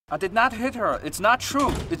I did not hit her. It's not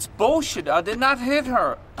true. It's bullshit. I did not hit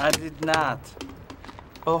her. I did not.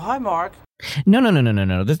 Oh, hi, Mark. No.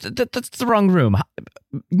 That's the wrong room.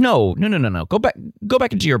 No. Go back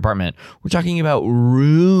into your apartment. We're talking about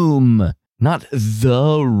Room, not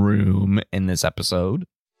The Room in this episode.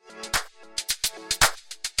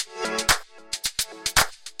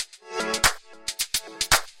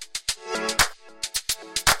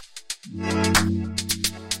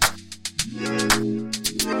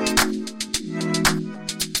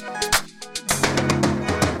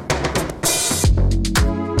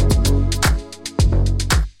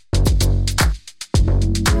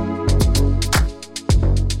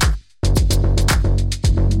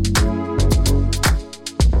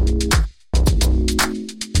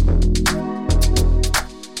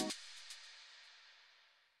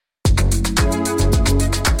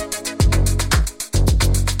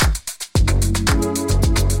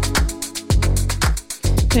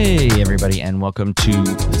 Hey, everybody, and welcome to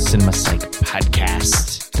the Cinema Psych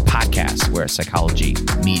Podcast, the podcast where psychology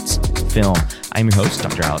meets film. I'm your host,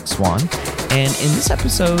 Dr. Alex Swan, and in this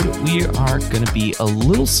episode, we are going to be a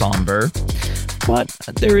little somber, but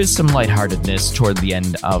there is some lightheartedness toward the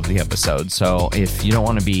end of the episode. So if you don't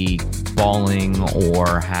want to be bawling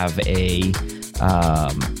or have a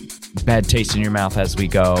bad taste in your mouth as we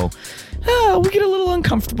go, we get a little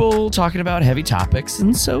uncomfortable talking about heavy topics,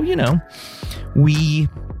 and so, you know, we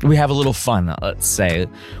have a little fun, let's say.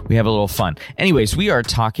 We have a little fun. Anyways, we are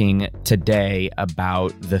talking today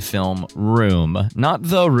about the film Room. Not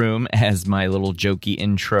The Room, as my little jokey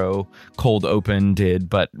intro cold open did,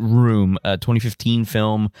 but Room, a 2015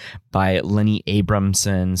 film by Lenny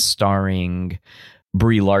Abramson, starring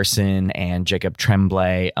Brie Larson and Jacob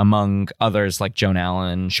Tremblay, among others like Joan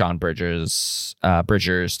Allen, Sean Bridgers, Tom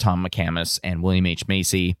McCamus, and William H.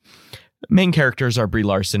 Macy. Main characters are Brie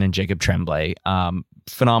Larson and Jacob Tremblay.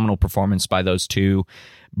 Phenomenal performance by those two.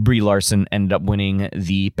 Brie Larson ended up winning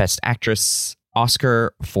the Best Actress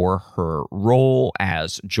Oscar for her role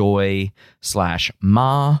as Joy/Ma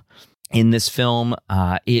in this film.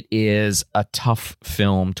 It is a tough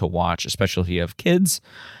film to watch, especially if you have kids,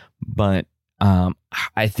 but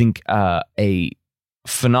I think a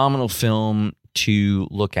phenomenal film to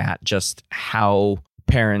look at just how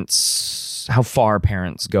far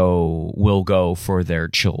parents will go for their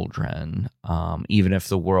children, even if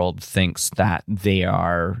the world thinks that they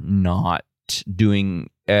are not doing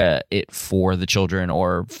it for the children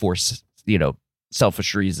or for,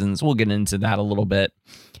 selfish reasons. We'll get into that a little bit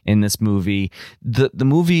in this movie. The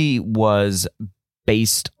movie was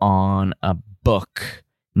based on a book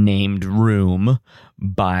named Room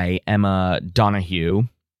by Emma Donoghue,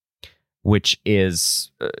 which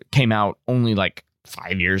came out only like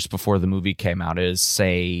 5 years before the movie came out. Is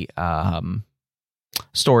a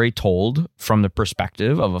story told from the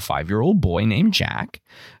perspective of a 5-year-old boy named Jack,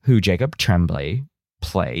 who Jacob Tremblay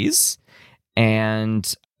plays.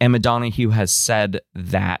 And Emma Donoghue has said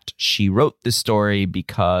that she wrote this story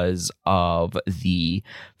because of the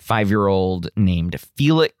 5-year-old named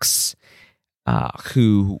Felix,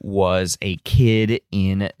 who was a kid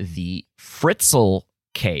in the Fritzl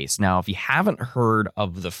case. Now, if you haven't heard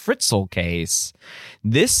of the Fritzl case,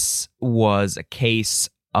 this was a case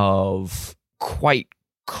of quite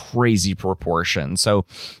crazy proportion. So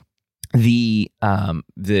the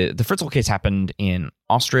Fritzl case happened in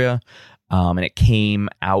Austria, and it came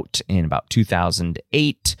out in about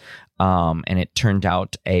 2008. And it turned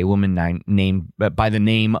out a woman named by the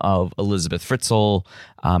name of Elizabeth Fritzl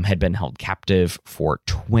had been held captive for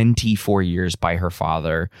 24 years by her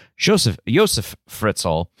father, Joseph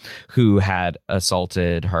Fritzl, who had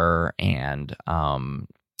assaulted her and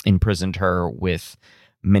imprisoned her with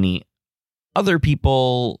many other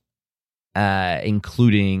people,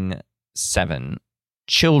 including 7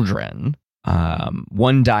 children.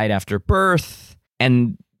 One died after birth,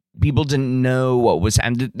 and people didn't know what was,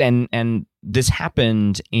 and this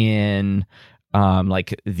happened in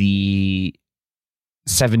like the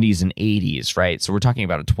 70s and 80s, right? So we're talking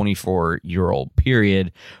about a 24-year-old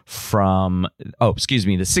period from, the 60s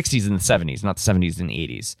and the 70s, not the 70s and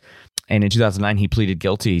 80s. And in 2009, he pleaded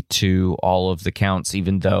guilty to all of the counts,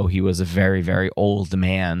 even though he was a very, very old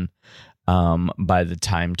man by the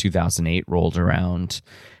time 2008 rolled around.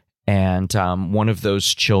 And one of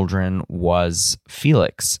those children was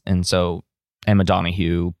Felix. And so Emma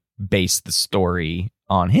Donoghue based the story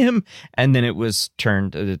on him. And then it was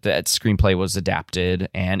turned, that screenplay was adapted,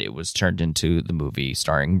 and it was turned into the movie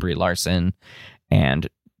starring Brie Larson and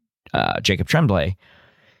Jacob Tremblay.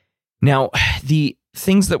 Now, the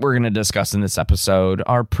things that we're going to discuss in this episode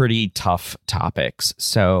are pretty tough topics.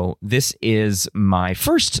 So this is my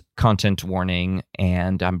first content warning,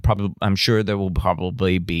 and I'm sure there will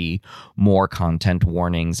probably be more content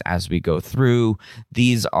warnings as we go through.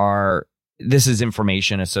 This is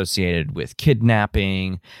information associated with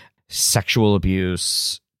kidnapping, sexual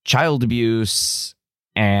abuse, child abuse,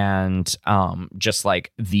 and just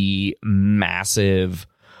like the massive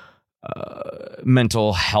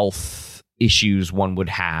mental health issues one would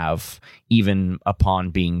have even upon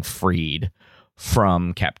being freed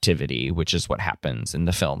from captivity, which is what happens in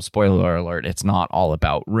the film. Spoiler alert, it's not all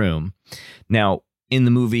about room. Now, in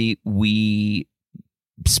the movie, we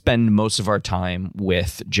spend most of our time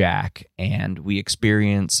with Jack, and we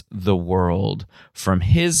experience the world from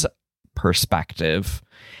his perspective.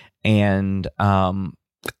 And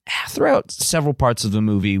throughout several parts of the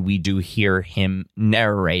movie, we do hear him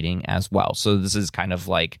narrating as well. So this is kind of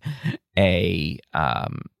like a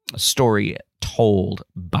story told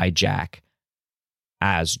by Jack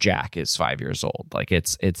as Jack is 5 years old. Like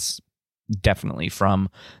it's definitely from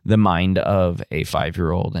the mind of a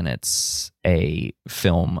 5-year-old, and it's a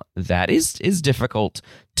film that is difficult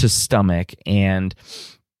to stomach. And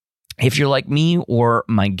if you're like me or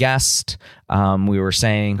my guest, we were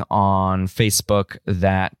saying on Facebook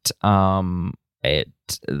that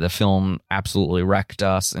the film absolutely wrecked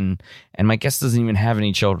us, and my guest doesn't even have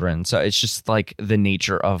any children. So it's just like the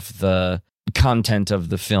nature of the content of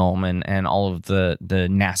the film and all of the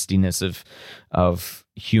nastiness of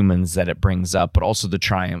humans that it brings up, but also the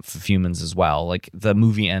triumph of humans as well. Like the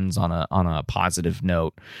movie ends on a positive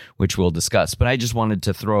note, which we'll discuss. But I just wanted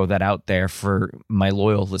to throw that out there for my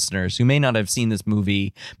loyal listeners who may not have seen this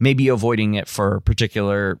movie, maybe avoiding it for a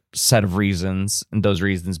particular set of reasons, and those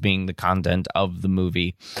reasons being the content of the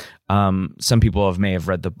movie. Some people may have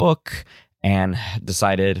read the book and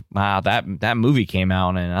decided, wow, that movie came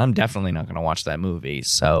out and I'm definitely not going to watch that movie.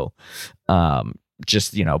 So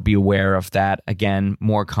just, be aware of that. Again,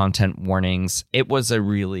 more content warnings. It was a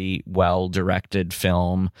really well-directed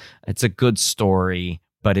film. It's a good story,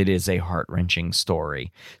 but it is a heart-wrenching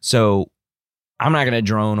story. So I'm not going to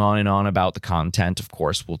drone on and on about the content. Of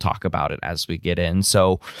course, we'll talk about it as we get in.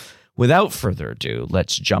 So without further ado,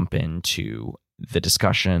 let's jump into the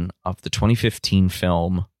discussion of the 2015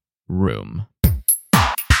 film Room.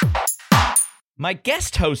 My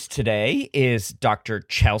guest host today is Dr.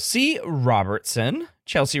 Chelsea Robertson.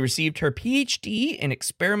 Chelsea received her PhD in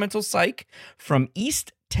experimental psych from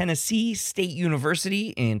East Tennessee State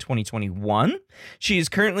University in 2021. She is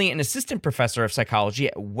currently an assistant professor of psychology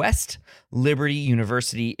at West Liberty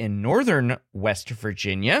University in Northern West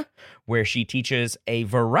Virginia, where she teaches a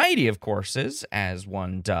variety of courses, as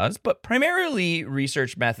one does, but primarily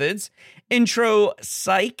research methods, intro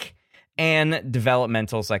psych, and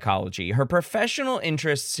developmental psychology. Her professional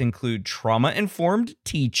interests include trauma-informed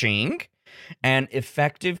teaching and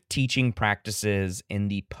effective teaching practices in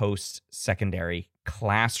the post-secondary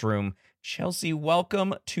classroom. Chelsea,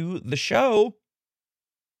 welcome to the show.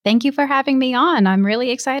 Thank you for having me on. I'm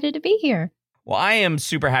really excited to be here. Well, I am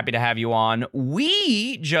super happy to have you on.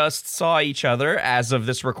 We just saw each other, as of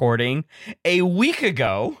this recording, a week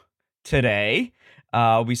ago today.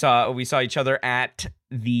 We saw each other at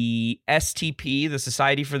the STP, the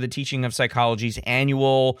Society for the Teaching of Psychology's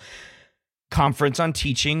annual conference on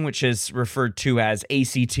teaching, which is referred to as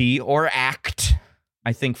ACT or ACT.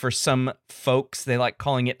 I think for some folks, they like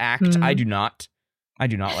calling it ACT. I do not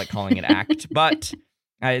like calling it ACT, but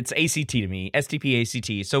it's ACT to me, STP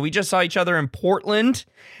ACT. So we just saw each other in Portland,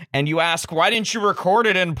 and you ask, why didn't you record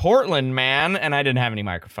it in Portland, man? And I didn't have any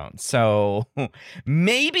microphones. So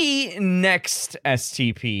maybe next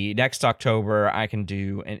STP, next October, I can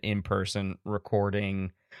do an in-person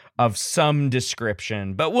recording of some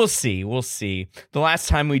description, but we'll see. The last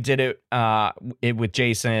time we did it with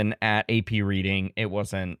Jason at AP Reading, it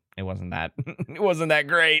wasn't that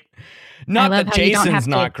great. Not that Jason's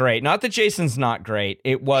not great.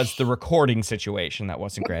 It was the recording situation that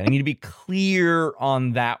wasn't great. I need to be clear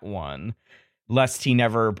on that one, lest he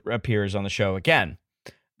never appears on the show again.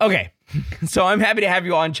 Okay, so I'm happy to have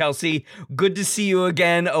you on, Chelsea. Good to see you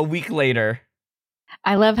again a week later.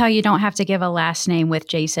 I love how you don't have to give a last name with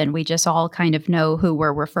Jason. We just all kind of know who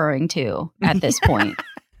we're referring to at this point.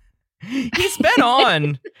 He's been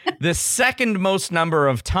on the second most number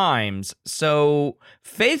of times, so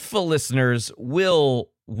faithful listeners will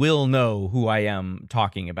know who I am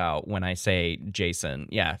talking about when I say Jason.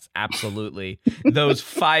 Yes, absolutely. Those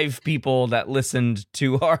 5 people that listened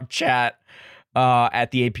to our chat at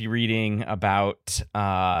the AP Reading about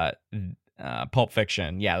Pulp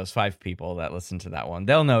Fiction. Yeah, those 5 people that listened to that one.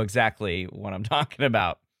 They'll know exactly what I'm talking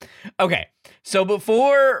about. Okay, so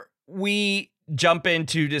before we jump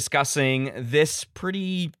into discussing this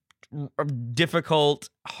pretty difficult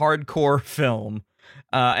hardcore film,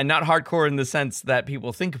 and not hardcore in the sense that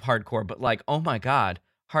people think of hardcore, but like, oh my God,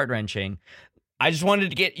 heart-wrenching. I just wanted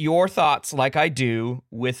to get your thoughts, like I do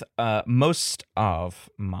with most of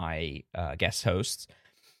my guest hosts.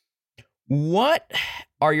 What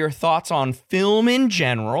are your thoughts on film in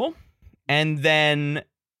general? And then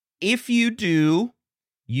if you do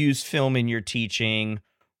use film in your teaching,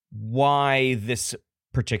 why this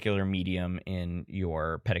particular medium in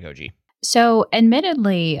your pedagogy? So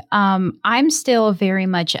admittedly, I'm still very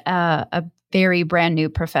much a very brand new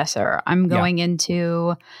professor. I'm going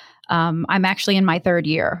into, I'm actually in my third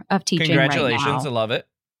year of teaching. Congratulations. Right now. I love it.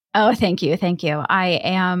 Oh, thank you. Thank you. I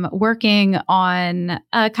am working on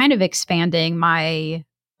kind of expanding my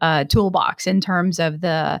toolbox in terms of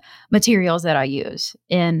the materials that I use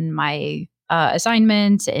in my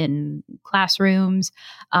assignments, in classrooms.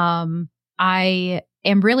 I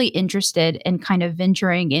am really interested in kind of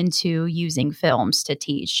venturing into using films to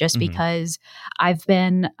teach, just because I've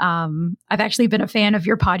actually been a fan of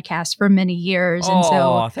your podcast for many years. And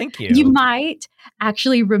so thank you. You might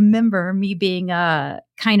actually remember me being a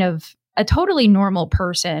kind of a totally normal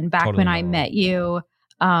person back when I met you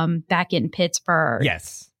back in Pittsburgh.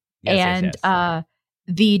 Yes. And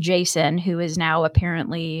the Jason, who is now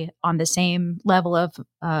apparently on the same level of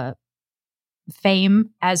fame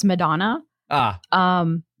as Madonna.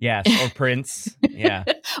 Yes, or Prince. Yeah.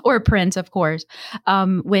 Or Prince, of course.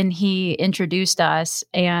 When he introduced us,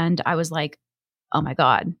 and I was like, oh my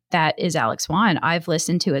God, that is Alex Swan. I've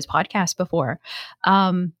listened to his podcast before.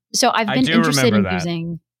 So I've been interested in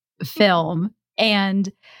using film,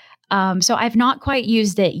 and so I've not quite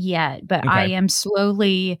used it yet, but I am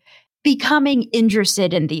slowly becoming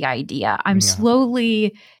interested in the idea. I'm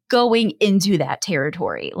slowly going into that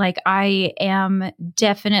territory. Like, I am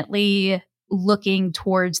definitely looking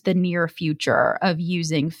towards the near future of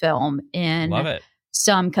using film in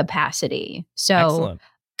some capacity. So excellent.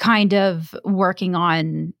 Kind of working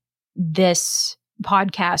on this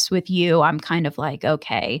podcast with you, I'm kind of like,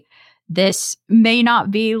 okay, this may not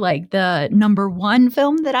be like the number one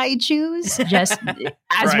film that I choose, just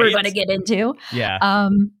as we're going to get into. Yeah.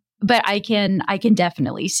 But I can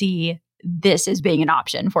definitely see this as being an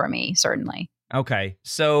option for me, certainly. Okay.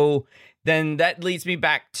 So then that leads me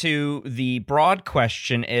back to the broad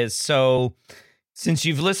question is, so since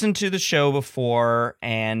you've listened to the show before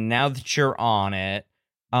and now that you're on it,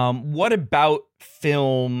 what about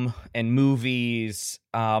film and movies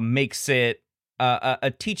makes it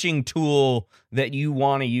a teaching tool that you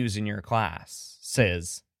want to use in your class,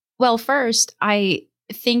 Sis? Well, first, I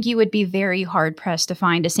think you would be very hard pressed to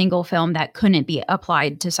find a single film that couldn't be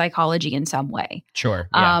applied to psychology in some way. Sure.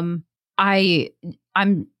 Yeah.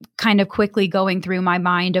 I'm kind of quickly going through my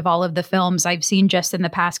mind of all of the films I've seen just in the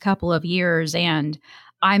past couple of years, and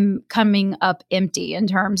I'm coming up empty in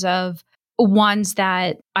terms of ones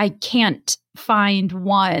that I can't find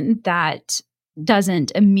one that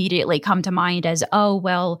doesn't immediately come to mind as, oh,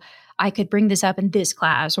 well, I could bring this up in this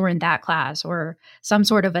class or in that class, or some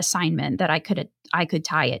sort of assignment that I could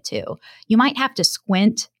tie it to. You might have to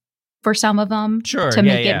squint for some of them to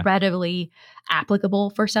make it readily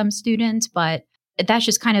applicable for some students, but that's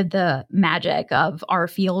just kind of the magic of our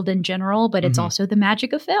field in general, but it's also the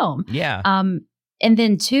magic of film. Yeah. And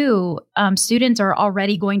then two, students are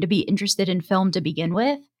already going to be interested in film to begin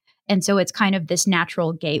with. And so it's kind of this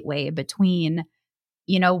natural gateway between,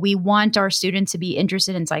 we want our students to be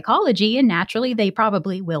interested in psychology, and naturally they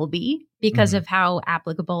probably will be because of how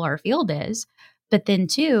applicable our field is. But then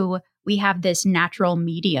two, we have this natural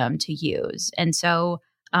medium to use. And so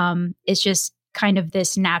it's just kind of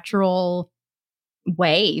this natural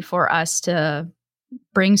way for us to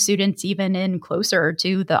bring students even in closer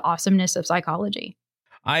to the awesomeness of psychology.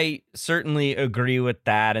 I certainly agree with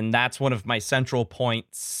that. And that's one of my central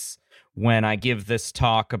points when I give this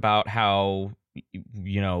talk about how,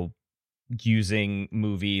 using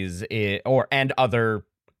movies and other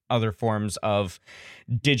forms of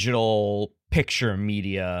digital picture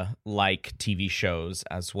media like TV shows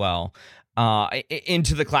as well,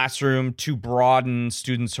 into the classroom to broaden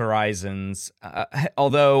students' horizons.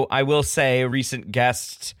 Although I will say a recent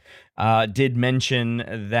guest did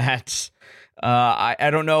mention that I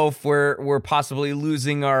don't know if we're possibly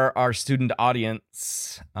losing our student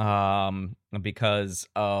audience because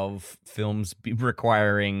of films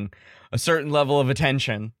requiring a certain level of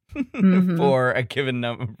attention for a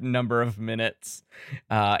given number of minutes.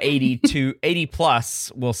 80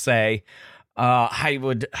 plus, we'll say.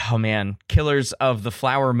 Killers of the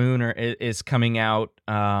Flower Moon is coming out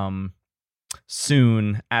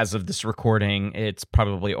soon as of this recording. It's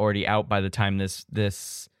probably already out by the time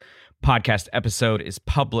this podcast episode is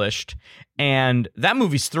published. And that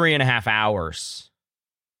movie's 3.5 hours,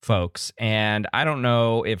 folks. And I don't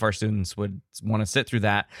know if our students would want to sit through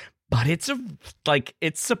that, but it's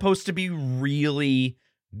supposed to be really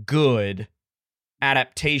good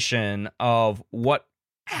adaptation of what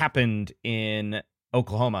happened in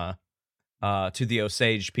Oklahoma to the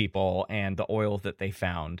Osage people and the oil that they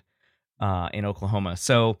found in Oklahoma.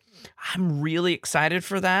 So I'm really excited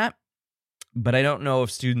for that, but I don't know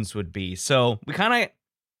if students would be. So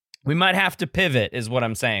we might have to pivot, is what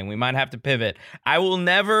I'm saying. We might have to pivot. I will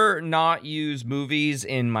never not use movies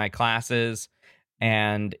in my classes,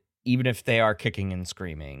 and even if they are kicking and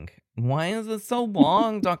screaming. Why is it so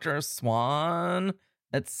long, Dr. Swan?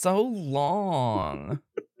 It's so long.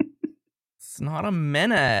 It's not a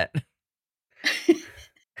minute.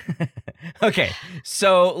 Okay,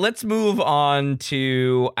 so let's move on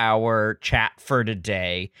to our chat for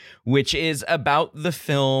today, which is about the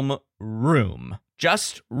film Room.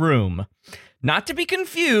 Just Room. Not to be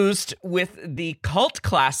confused with the cult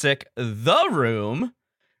classic The Room,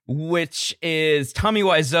 which is Tommy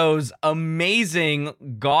Wiseau's amazing,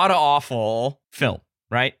 god-awful film,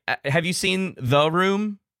 right? Have you seen The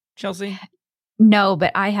Room, Chelsea? No,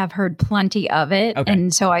 but I have heard plenty of it. Okay.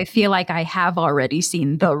 And so I feel like I have already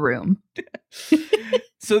seen The Room.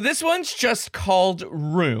 So this one's just called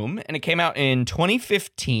Room, and it came out in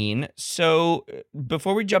 2015. So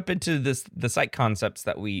before we jump into the site concepts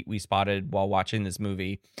that we spotted while watching this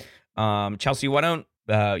movie, Chelsea, why don't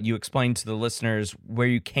you explain to the listeners where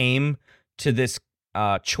you came to this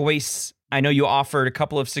choice? I know you offered a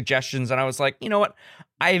couple of suggestions, and I was like, you know what?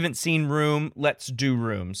 I haven't seen Room. Let's do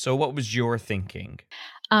Room. So what was your thinking?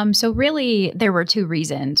 So really, there were two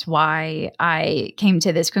reasons why I came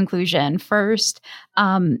to this conclusion. First,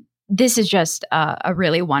 this is just a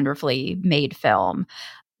really wonderfully made film.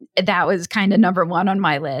 That was kind of number one on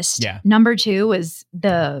my list. Yeah. Number two was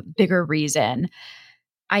the bigger reason.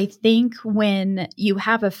 I think when you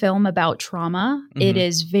have a film about trauma, it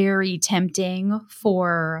is very tempting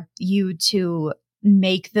for you to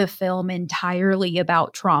make the film entirely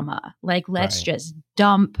about trauma. Like, let's just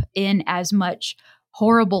dump in as much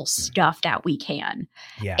horrible stuff that we can.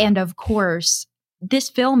 Yeah. And of course, this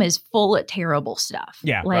film is full of terrible stuff.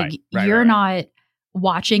 Yeah. Like, you're not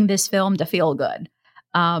watching this film to feel good.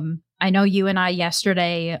 I know you and I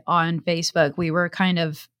yesterday on Facebook, we were kind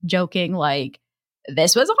of joking, like,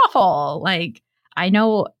 this was awful. Like, I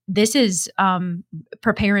know this is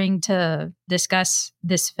preparing to discuss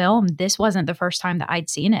this film. This wasn't the first time that I'd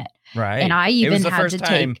seen it. Right. And I even it was the had first to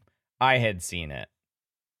time take I had seen it.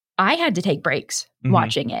 I had to take breaks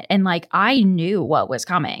watching it. And like, I knew what was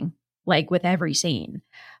coming, like with every scene.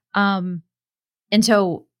 And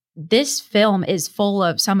so this film is full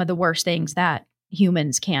of some of the worst things that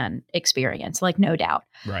humans can experience, like, no doubt.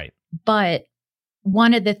 Right. But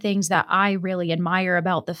one of the things that I really admire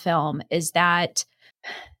about the film is that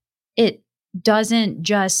it doesn't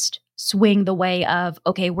just swing the way of,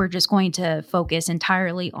 okay, we're just going to focus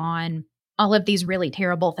entirely on all of these really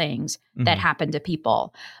terrible things that happen to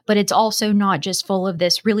people. But it's also not just full of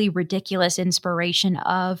this really ridiculous inspiration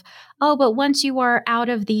of, oh, but once you are out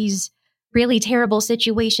of these really terrible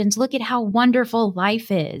situations, look at how wonderful life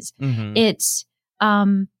is. It's,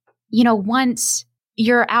 once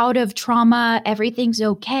you're out of trauma, everything's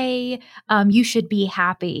okay. You should be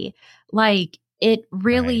happy. Like, it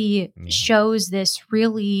really shows this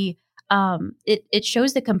really, it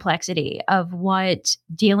shows the complexity of what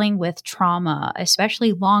dealing with trauma,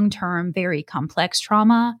 especially long-term, very complex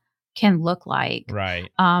trauma, can look like. Right.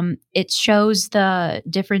 It shows the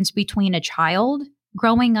difference between a child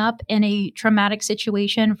growing up in a traumatic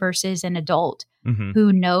situation versus an adult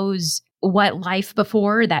who knows what life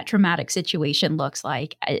before that traumatic situation looks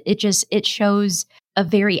like. It shows a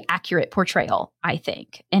very accurate portrayal, I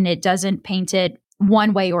think. And it doesn't paint it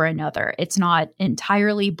one way or another. It's not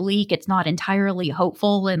entirely bleak. It's not entirely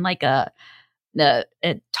hopeful and like a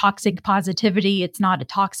toxic positivity. It's not a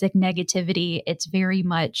toxic negativity. It's very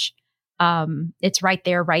much, it's right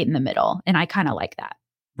there, right in the middle. And I kind of like that.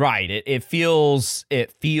 Right. It feels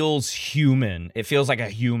human. It feels like a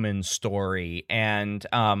human story. And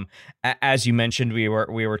as you mentioned, we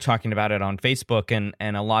were talking about it on Facebook,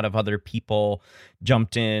 and a lot of other people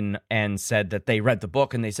jumped in and said that they read the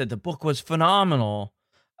book, and they said the book was phenomenal.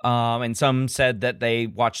 And some said that they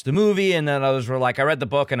watched the movie, and then others were like, I read the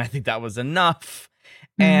book and I think that was enough.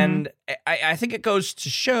 And I think it goes to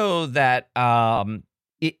show that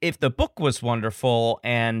if the book was wonderful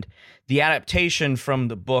and the adaptation from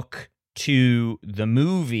the book to the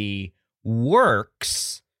movie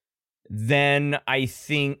works, then I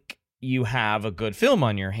think you have a good film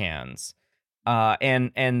on your hands.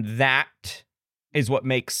 And that is what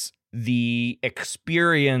makes the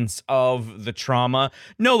experience of the trauma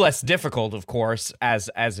no less difficult, of course, as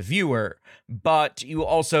a viewer, but you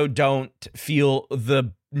also don't feel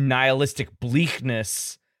the nihilistic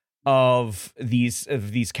bleakness of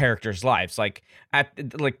these characters' lives. Like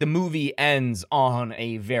the movie ends on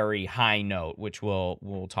a very high note, which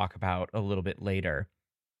we'll talk about a little bit later.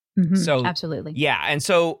 Mm-hmm, so absolutely. Yeah. And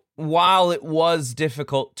so while it was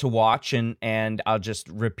difficult to watch, and I'll just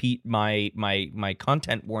repeat my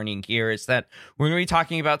content warning here, is that we're going to be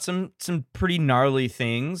talking about some pretty gnarly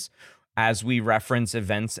things as we reference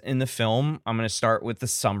events in the film. I'm going to start with the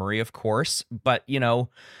summary, of course, but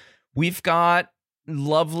we've got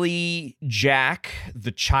lovely Jack,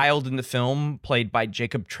 the child in the film, played by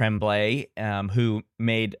Jacob Tremblay, who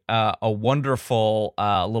made a wonderful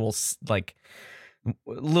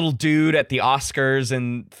little dude at the Oscars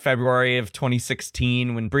in February of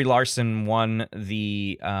 2016 when Brie Larson won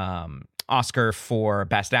the Oscar for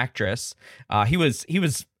Best Actress. He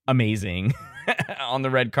was amazing on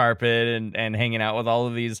the red carpet and hanging out with all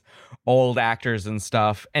of these old actors and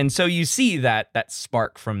stuff. And so you see that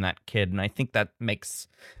spark from that kid, and I think that makes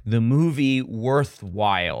the movie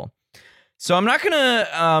worthwhile. So I'm not going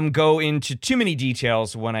to go into too many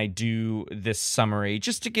details when I do this summary,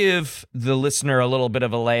 just to give the listener a little bit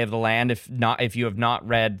of a lay of the land. If you have not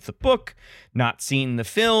read the book, not seen the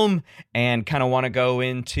film, and kind of want to go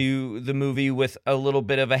into the movie with a little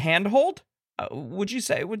bit of a handhold, would you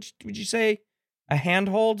say a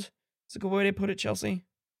handhold is a good way to put it, Chelsea?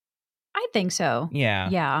 I think so. Yeah.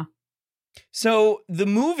 Yeah. So the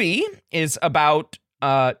movie is about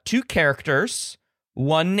two characters.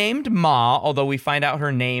 One named Ma, although we find out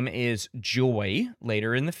her name is Joy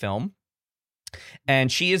later in the film. And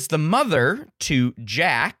she is the mother to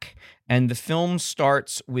Jack. And the film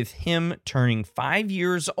starts with him turning 5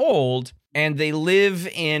 years old, and they live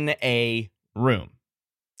in a room.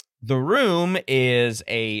 The room is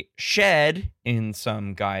a shed in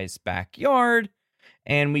some guy's backyard.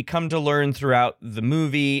 And we come to learn throughout the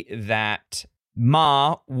movie that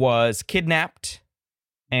Ma was kidnapped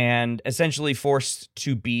and essentially forced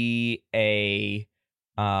to be a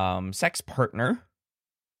sex partner.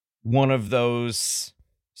 One of those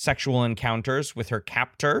sexual encounters with her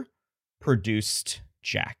captor produced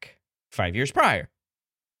Jack 5 years prior.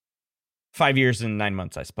 5 years and 9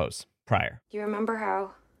 months, I suppose, prior. Do you remember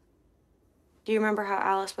how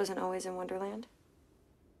Alice wasn't always in Wonderland?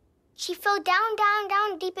 She fell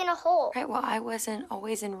down deep in a hole. Right, well, I wasn't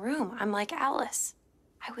always in room. I'm like Alice.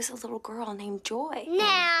 I was a little girl named Joy.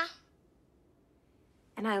 Nah.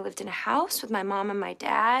 And I lived in a house with my mom and my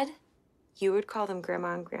dad. You would call them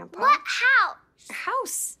Grandma and Grandpa. What house? A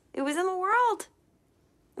house. It was in the world.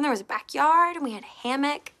 And there was a backyard, and we had a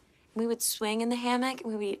hammock. And we would swing in the hammock,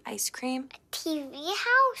 and we would eat ice cream. A TV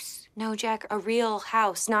house? No, Jack, a real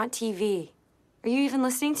house, not TV. Are you even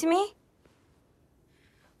listening to me?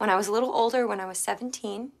 When I was a little older, when I was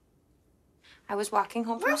 17, I was walking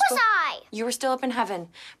home from school. Where was I? You were still up in heaven.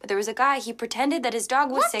 But there was a guy, he pretended that his dog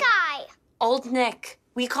was sick. What guy? Old Nick.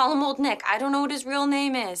 We call him Old Nick. I don't know what his real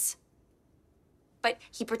name is. But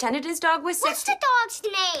he pretended his dog was sick. What's the dog's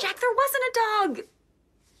name? Jack, there wasn't a dog.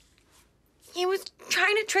 He was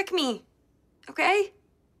trying to trick me. Okay?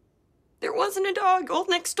 There wasn't a dog. Old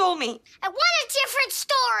Nick stole me. I want a different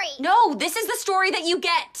story. No, this is the story that you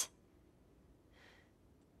get.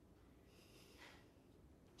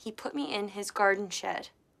 He put me in his garden shed.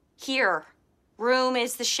 Here. Room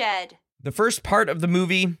is the shed. The first part of the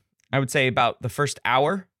movie, I would say about the first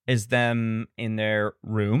hour, is them in their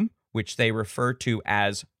room, which they refer to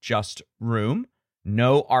as just room.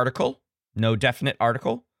 No article, no definite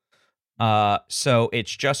article. So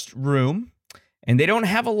it's just room. And they don't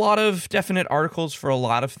have a lot of definite articles for a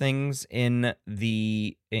lot of things in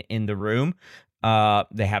the room.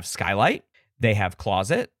 They have skylight. They have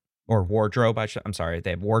closet or wardrobe. I'm sorry.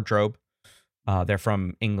 They have wardrobe. They're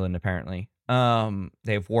from England, apparently.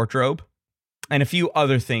 They have wardrobe and a few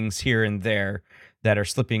other things here and there that are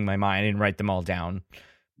slipping my mind. I didn't write them all down,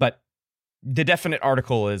 but the definite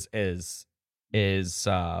article is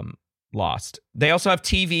lost. They also have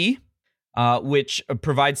TV, which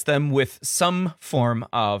provides them with some form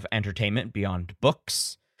of entertainment beyond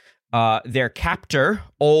books. Their captor,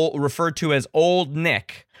 referred to as Old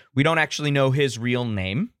Nick, we don't actually know his real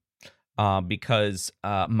name. Because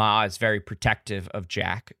Ma is very protective of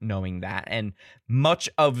Jack, knowing that. And much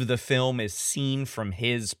of the film is seen from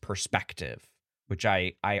his perspective, which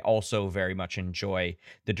I also very much enjoy.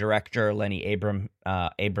 The director, Lenny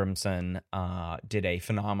Abramson, did a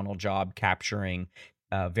phenomenal job capturing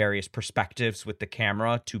various perspectives with the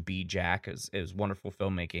camera to be Jack. Is wonderful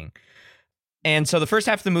filmmaking. And so the first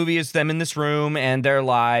half of the movie is them in this room and their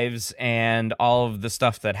lives and all of the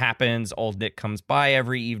stuff that happens. Old Nick comes by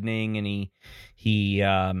every evening and he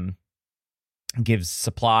gives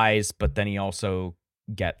supplies, but then he also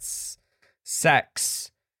gets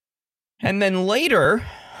sex. And then later,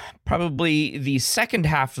 probably the second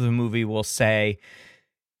half of the movie, will say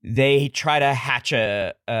they try to hatch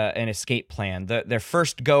an escape plan. Their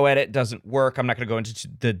first go at it doesn't work. I'm not going to go into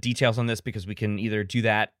the details on this because we can either do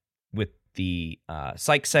that with the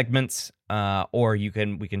psych segments, or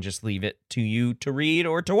we can just leave it to you to read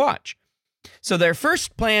or to watch. So their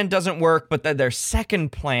first plan doesn't work, but then their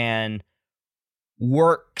second plan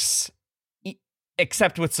works,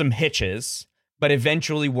 except with some hitches, but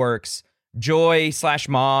eventually works.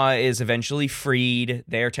 Joy/Ma is eventually freed.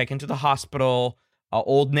 They are taken to the hospital.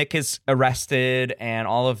 Old Nick is arrested, and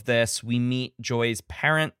all of this. We meet Joy's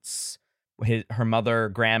parents. Her mother,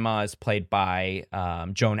 Grandma, is played by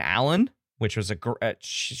Joan Allen, which was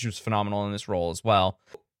she was phenomenal in this role as well.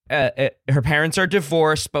 Her parents are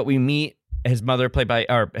divorced, but we meet his mother, played by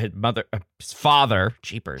his father,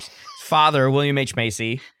 jeepers, his father, William H.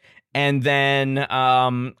 Macy, and then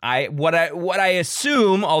what I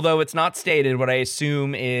assume, although it's not stated, what I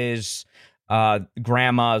assume is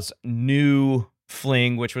Grandma's new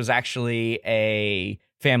fling, which was actually a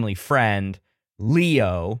family friend,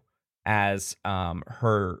 Leo, as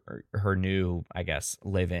her new, I guess,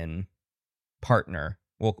 live-in partner.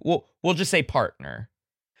 We'll just say partner.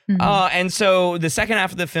 Mm-hmm. And so the second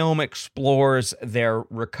half of the film explores their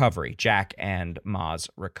recovery, Jack and Ma's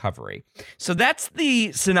recovery. So that's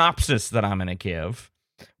the synopsis that I'm going to give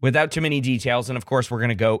without too many details. And of course, we're going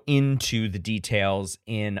to go into the details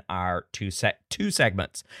in our two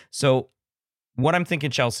segments. So what I'm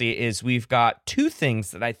thinking, Chelsea, is we've got two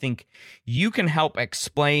things that I think you can help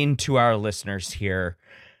explain to our listeners here.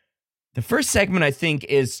 The first segment, I think,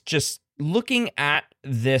 is just looking at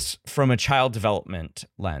this from a child development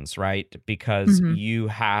lens, right? Because you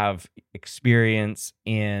have experience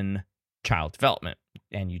in child development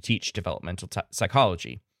and you teach developmental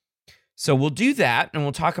psychology. So we'll do that, and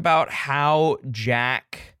we'll talk about how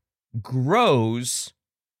Jack grows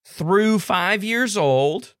through 5 years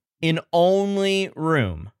old in only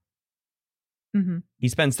room. Mm-hmm. He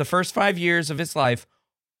spends the first 5 years of his life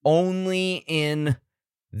only in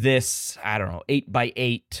this,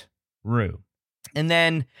 8x8 room. And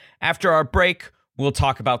then after our break, we'll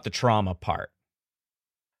talk about the trauma part.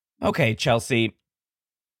 Okay, Chelsea,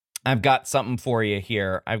 I've got something for you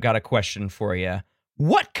here. I've got a question for you.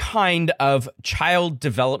 What kind of child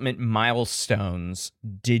development milestones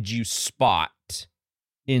did you spot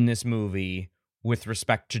in this movie with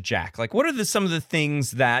respect to Jack? Like, what are some of the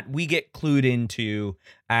things that we get clued into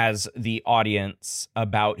as the audience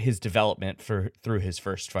about his development through his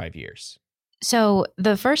first 5 years? So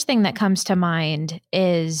the first thing that comes to mind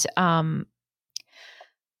is I'm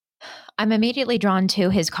immediately drawn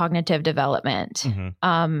to his cognitive development.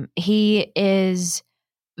 Mm-hmm. He is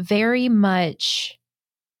very much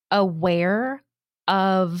aware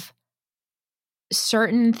of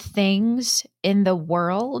certain things in the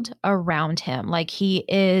world around him. Like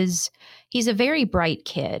he's a very bright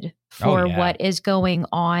kid for what is going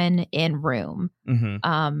on in room.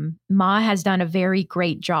 Mm-hmm. Ma has done a very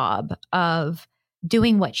great job of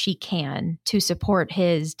doing what she can to support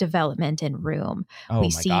his development in room. We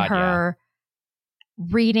see her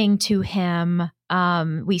reading to him.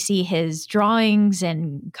 We see his drawings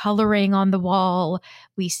and coloring on the wall.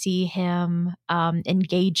 We see him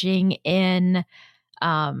engaging in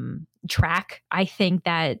track. I think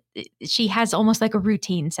that she has almost like a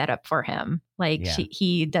routine set up for him. Like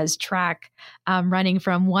he does track, running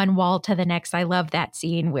from one wall to the next. I love that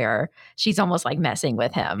scene where she's almost like messing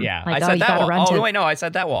with him. Yeah, like, I said that wall. Wait, no, I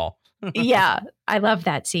said that wall. Yeah, I love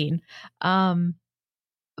that scene.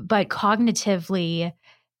 But cognitively,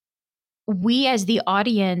 we as the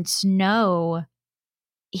audience know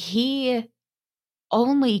he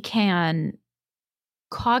only can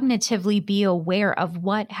cognitively be aware of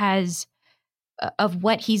what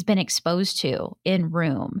he's been exposed to in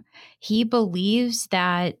room. He believes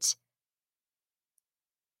that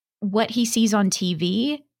what he sees on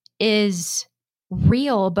TV is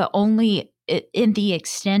real, but only in the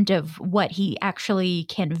extent of what he actually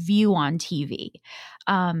can view on TV.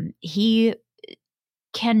 He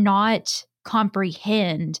cannot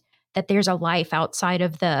comprehend that there's a life outside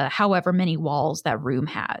of the however many walls that room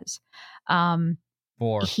has. 4.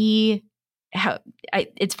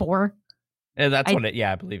 It's 4. That's what it.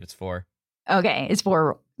 Yeah, I believe it's 4. Okay, it's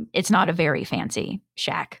 4. It's not a very fancy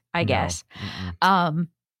shack, I guess.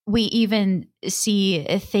 we even see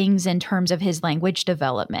things in terms of his language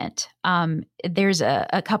development. There's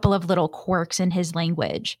a couple of little quirks in his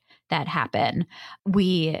language that happen.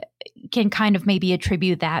 We can kind of maybe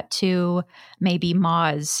attribute that to maybe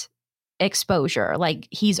Ma's exposure. Like,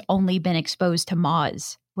 he's only been exposed to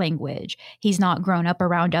Ma's language. He's not grown up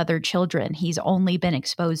around other children. He's only been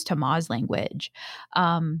exposed to Ma's language.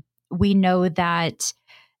 We know that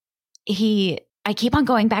I keep on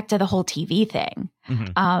going back to the whole TV thing.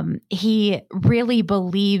 Mm-hmm. He really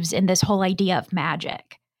believes in this whole idea of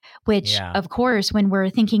magic, which, of course, when we're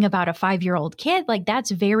thinking about a 5-year-old kid, like,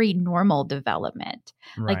 that's very normal development.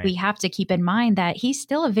 Right. Like, we have to keep in mind that he's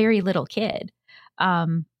still a very little kid.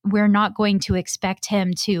 We're not going to expect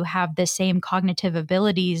him to have the same cognitive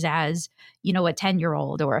abilities as, a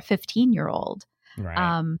 10-year-old or a 15-year-old.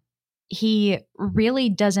 Right. He really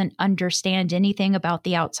doesn't understand anything about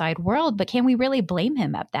the outside world, but can we really blame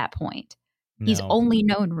him at that point? No. He's only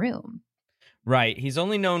known room. Right. He's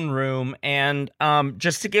only known room. And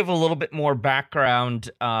just to give a little bit more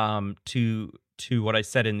background to what I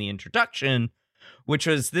said in the introduction, which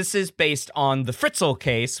was this is based on the Fritzl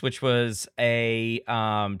case, which was a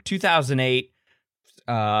 2008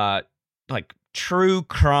 like true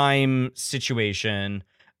crime situation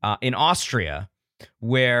in Austria,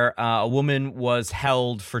 where a woman was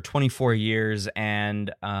held for 24 years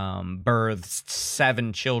and birthed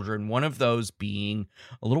 7 children, one of those being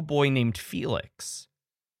a little boy named Felix.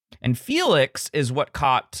 And Felix is what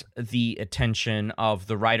caught the attention of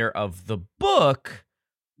the writer of the book,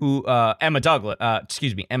 who Emma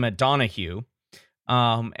Donoghue,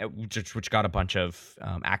 which got a bunch of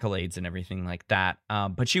accolades and everything like that.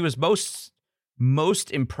 But she was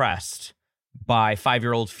most impressed by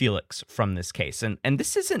 5-year-old Felix from this case. And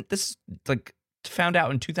this like found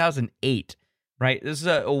out in 2008, right? This is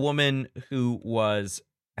a woman who was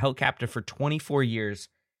held captive for 24 years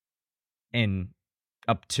in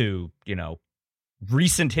up to,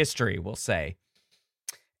 recent history, we'll say.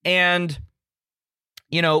 And,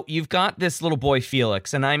 you've got this little boy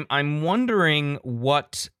Felix, and I'm wondering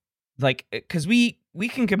what, like, because we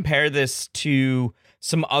can compare this to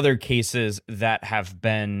some other cases that have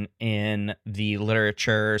been in the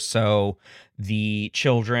literature. So the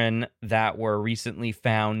children that were recently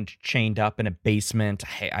found chained up in a basement.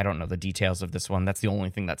 Hey, I don't know the details of this one. That's the only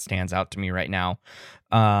thing that stands out to me right now.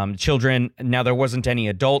 Children. Now, there wasn't any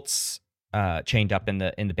adults chained up in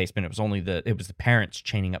the basement. It was only the parents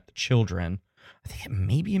chaining up the children. I think it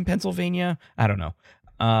may be in Pennsylvania. I don't know.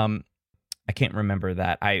 I can't remember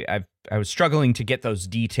that. I was struggling to get those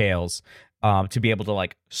details to be able to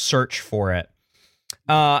like search for it.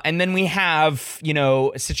 And then we have,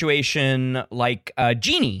 a situation like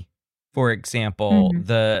Jeannie, for example,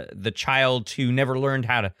 the child who never learned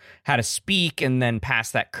how to speak and then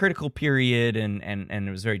passed that critical period, and it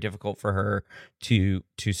was very difficult for her to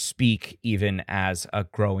speak even as a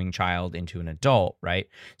growing child into an adult, right?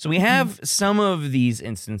 So we have some of these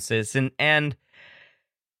instances, and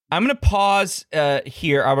I'm going to pause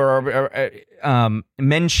here,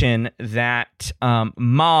 mention that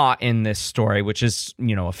Ma in this story, which is, a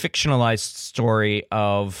fictionalized story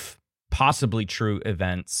of possibly true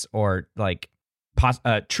events or like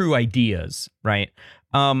true ideas, right?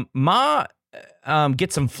 Ma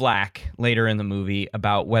gets some flack later in the movie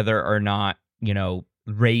about whether or not,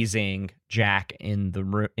 raising Jack in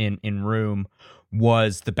the in room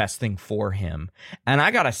was the best thing for him. And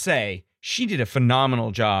I got to say, she did a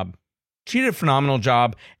phenomenal job.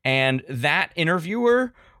 And that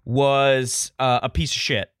interviewer was a piece of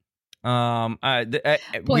shit.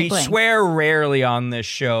 We swear rarely on this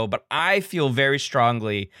show, but I feel very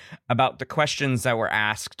strongly about the questions that were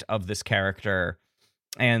asked of this character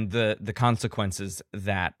and the consequences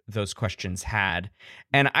that those questions had.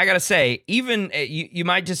 And I gotta say, even you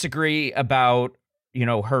might disagree about,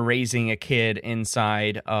 her raising a kid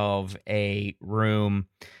inside of a room,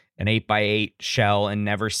 an 8x8 shell, and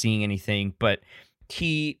never seeing anything. But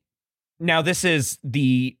now this is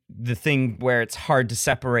the thing where it's hard to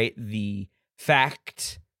separate the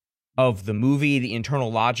fact of the movie, the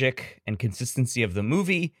internal logic and consistency of the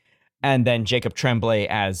movie, and then Jacob Tremblay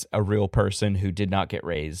as a real person who did not get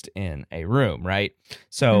raised in a room, right?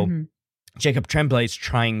 So Jacob Tremblay's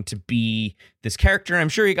trying to be this character. I'm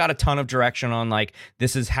sure he got a ton of direction on like,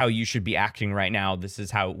 this is how you should be acting right now. This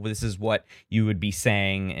is what you would be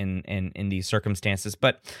saying in these circumstances.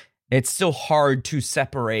 But it's still hard to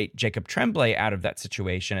separate Jacob Tremblay out of that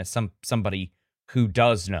situation as somebody who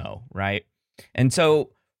does know, right? And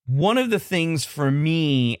so one of the things for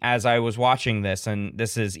me as I was watching this, and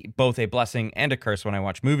this is both a blessing and a curse when I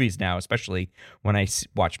watch movies now, especially when I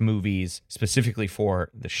watch movies specifically for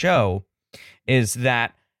the show, is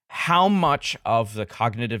that how much of the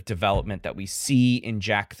cognitive development that we see in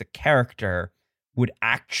Jack the character would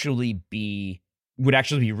actually be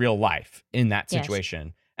real life in that situation.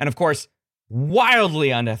 Yes. And of course, wildly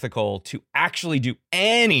unethical to actually do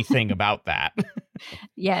anything about that.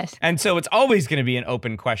 Yes. And so it's always going to be an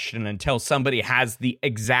open question until somebody has the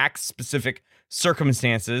exact specific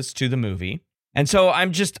circumstances to the movie. And so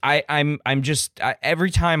I'm just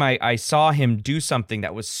every time I saw him do something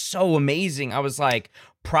that was so amazing, I was like,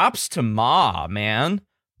 props to Ma, man.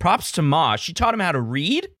 Props to Ma. She taught him how to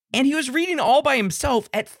read, and he was reading all by himself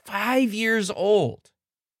at 5 years old.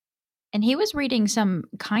 And he was reading some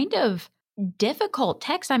kind of difficult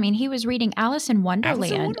text. I mean, he was reading Alice in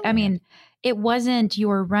Wonderland. I mean, it wasn't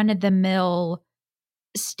your run-of-the-mill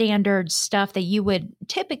standard stuff that you would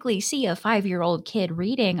typically see a 5-year-old kid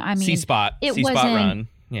reading. I mean, C-Spot Run.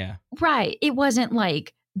 Yeah. Right. It wasn't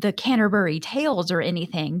like the Canterbury Tales or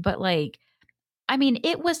anything, but like, I mean,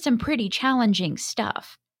 it was some pretty challenging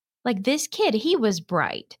stuff. Like this kid, he was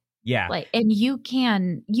bright. Yeah. Like, and you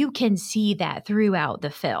can see that throughout the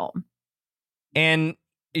film. And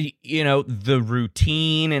you know, the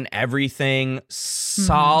routine and everything,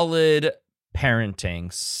 solid parenting,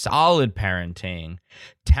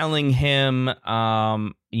 telling him,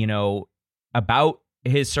 you know, about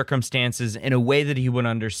his circumstances in a way that he would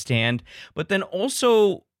understand. But then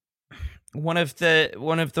also one of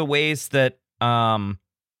the ways that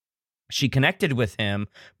she connected with him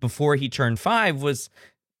before he turned 5 was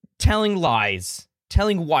telling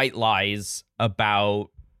white lies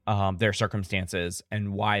about their circumstances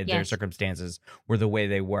and why their circumstances were the way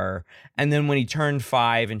they were. And then when he turned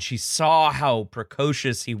 5 and she saw how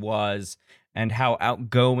precocious he was and how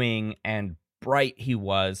outgoing and bright he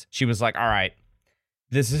was, she was like, all right,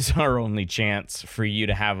 this is our only chance for you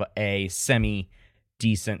to have a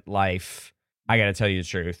semi-decent life. I got to tell you the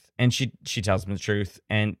truth. And she tells him the truth,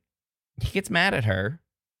 and he gets mad at her.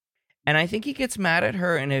 And I think he gets mad at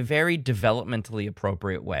her in a very developmentally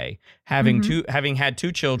appropriate way. Having had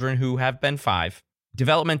 2 children who have been 5,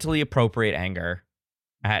 developmentally appropriate anger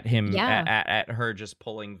at him, at her just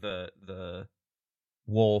pulling the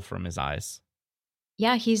wool from his eyes.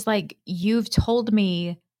 Yeah, he's like, you've told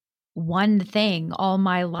me one thing all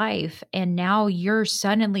my life, and now you're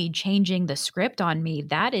suddenly changing the script on me.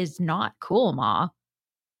 That is not cool, Ma.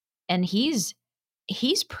 And he's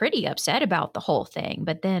pretty upset about the whole thing.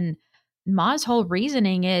 But then Ma's whole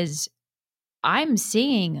reasoning is, I'm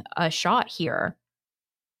seeing a shot here,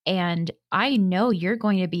 and I know you're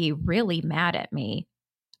going to be really mad at me.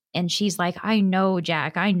 And she's like, I know,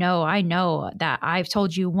 Jack, I know that I've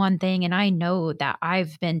told you one thing, and I know that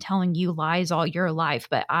I've been telling you lies all your life,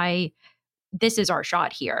 but this is our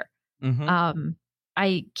shot here.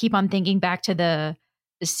 I keep on thinking back to the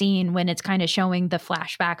scene when it's kind of showing the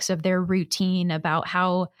flashbacks of their routine about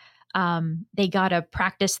how they got to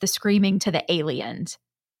practice the screaming to the aliens.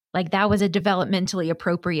 Like that was a developmentally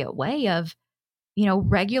appropriate way of, you know,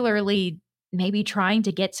 regularly maybe trying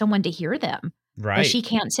to get someone to hear them. Right. But she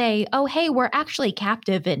can't say, oh, hey, we're actually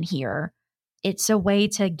captive in here. It's a way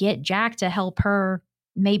to get Jack to help her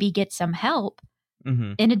maybe get some help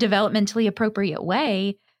in a developmentally appropriate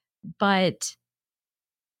way. But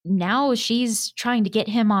now she's trying to get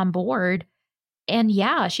him on board. And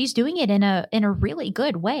yeah, she's doing it in a really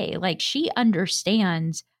good way. Like she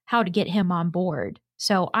understands how to get him on board.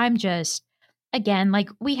 So I'm just, again, like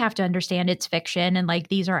we have to understand it's fiction and like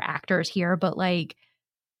these are actors here, but like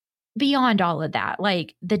beyond all of that,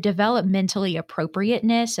 like the developmentally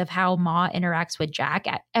appropriateness of how Ma interacts with Jack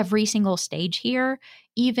at every single stage here,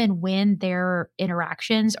 even when their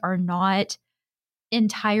interactions are not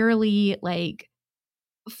entirely like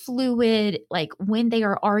fluid, like when they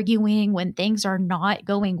are arguing, when things are not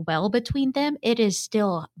going well between them, it is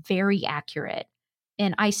still very accurate.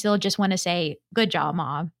 And I still just want to say, good job,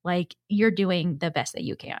 Mom. Like you're doing the best that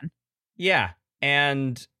you can. Yeah.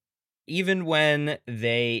 And even when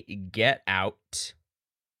they get out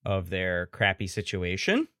of their crappy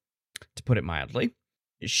situation, to put it mildly,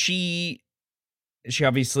 she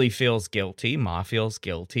obviously feels guilty. Ma feels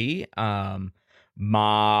guilty.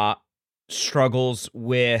 Ma struggles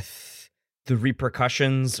with the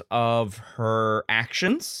repercussions of her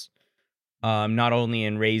actions, not only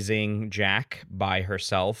in raising Jack by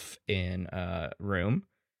herself in a room,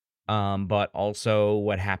 but also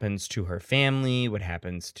what happens to her family, what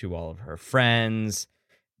happens to all of her friends.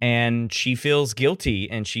 And she feels guilty,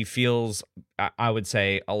 and she feels, I would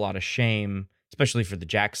say, a lot of shame, especially for the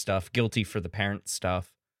Jack stuff, guilty for the parent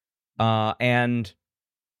stuff, and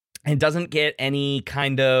doesn't get any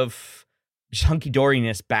kind of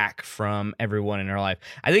hunky-doriness back from everyone in her life.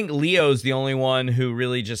 I think Leo's the only one who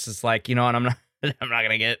really just is like, you know what, I'm not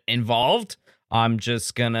going to get involved. I'm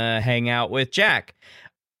just going to hang out with Jack.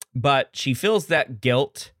 But she feels that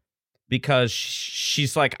guilt because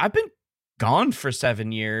she's like, I've been gone for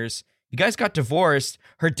 7 years. You guys got divorced.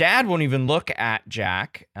 Her dad won't even look at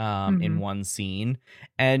Jack in one scene.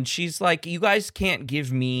 And she's like, you guys can't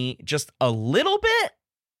give me just a little bit?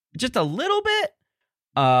 Just a little bit?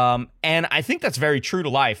 And I think that's very true to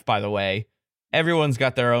life, by the way. Everyone's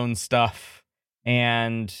got their own stuff.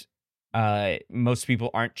 And most people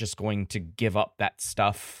aren't just going to give up that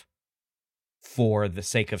stuff for the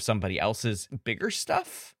sake of somebody else's bigger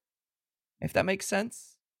stuff. If that makes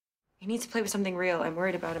sense. He needs to play with something real. I'm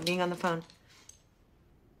worried about him being on the phone.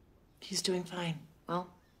 He's doing fine. Well,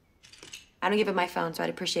 I don't give him my phone, so I'd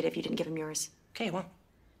appreciate it if you didn't give him yours. Okay, well.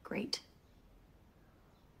 Great.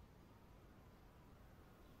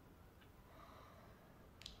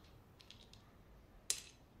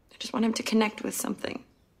 I just want him to connect with something.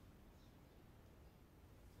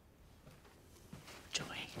 Joy.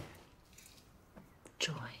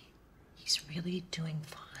 Joy. He's really doing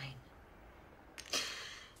fine.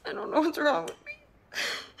 I don't know what's wrong with me.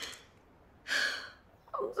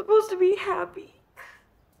 I'm supposed to be happy.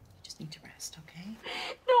 You just need to rest, okay?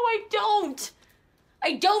 No, I don't.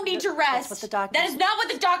 I don't need to rest. That's what the doctor That is not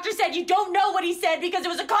what the doctor said. You don't know what he said because it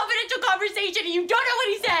was a confidential conversation and you don't know what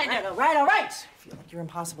he said. All right. I feel like you're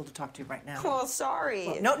impossible to talk to right now. Oh, sorry.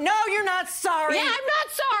 Well, no, you're not sorry. Yeah, I'm not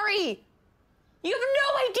sorry. You have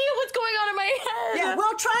no idea what's going on in my head. Yeah,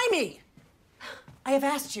 well, try me. I have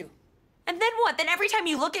asked you. And then what? Then every time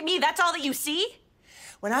you look at me, that's all that you see?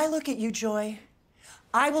 When I look at you, Joy,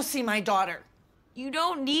 I will see my daughter. You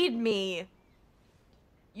don't need me.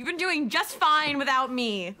 You've been doing just fine without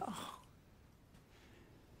me. Oh.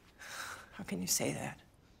 How can you say that?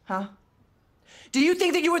 Huh? Do you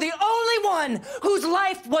think that you were the only one whose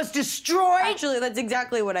life was destroyed? Actually, that's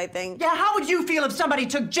exactly what I think. Yeah, how would you feel if somebody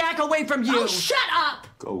took Jack away from you? Oh, shut up!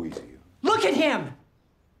 Go easy. Look at him!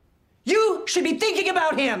 You should be thinking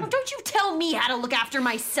about him! Oh, don't you tell me how to look after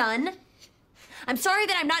my son. I'm sorry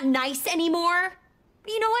that I'm not nice anymore.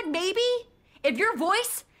 But you know what, maybe? If your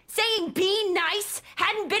voice saying be nice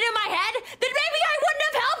hadn't been in my head, then maybe I wouldn't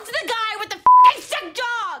have helped the guy with the f***ing sick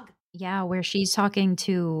dog! Yeah, where she's talking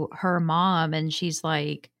to her mom and she's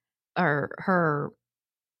like, or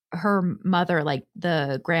her mother, like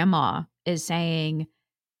the grandma, is saying,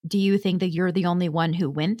 do you think that you're the only one who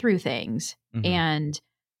went through things? Mm-hmm. And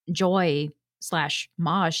Joy /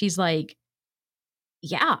 Ma, she's like,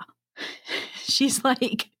 yeah. She's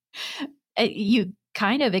like, you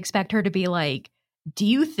kind of expect her to be like, do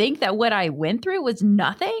you think that what I went through was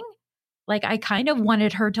nothing? Like, I kind of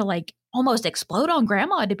wanted her to like almost explode on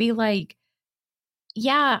grandma, to be like,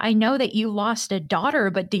 yeah, I know that you lost a daughter,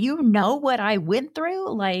 but do you know what I went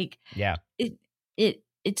through? Like, yeah,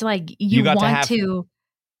 it's like you got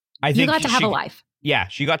to have a life. Yeah,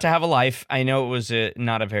 she got to have a life. I know it was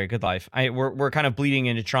not a very good life. We're kind of bleeding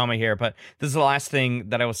into trauma here, but this is the last thing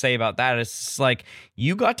that I will say about that. It's like,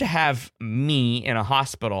 you got to have me in a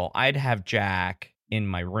hospital. I'd have Jack in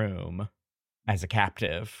my room as a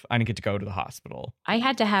captive. I didn't get to go to the hospital. I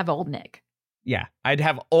had to have old Nick. Yeah, I'd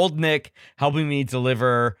have old Nick helping me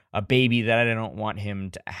deliver a baby that I don't want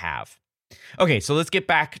him to have. Okay, so let's get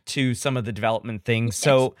back to some of the development things. Yes.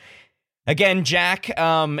 So again, Jack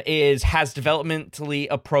has developmentally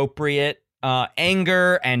appropriate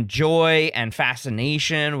anger and joy and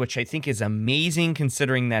fascination, which I think is amazing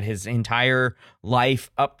considering that his entire life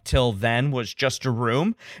up till then was just a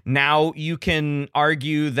room. Now you can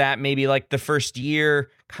argue that maybe like the first year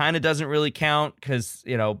kind of doesn't really count because,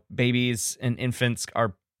 you know, babies and infants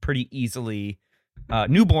are pretty easily,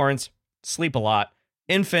 newborns sleep a lot.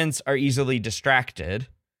 Infants are easily distracted.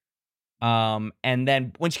 And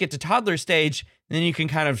then once you get to toddler stage, then you can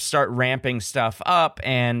kind of start ramping stuff up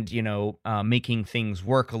and, you know, making things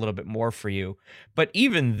work a little bit more for you. But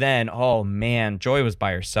even then, oh man, Joy was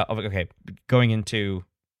by herself. Okay, going into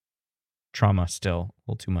trauma still,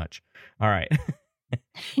 a little too much. All right.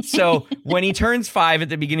 So when he turns 5 at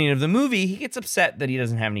the beginning of the movie, he gets upset that he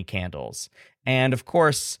doesn't have any candles. And of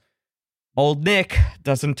course, old Nick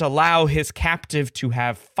doesn't allow his captive to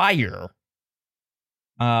have fire.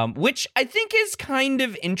 Which I think is kind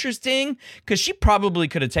of interesting because she probably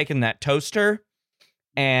could have taken that toaster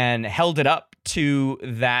and held it up to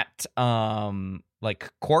that like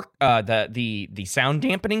cork, the sound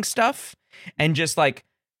dampening stuff, and just like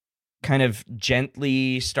kind of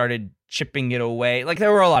gently started chipping it away. Like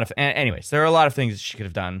there were a lot of things that she could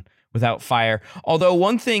have done without fire. Although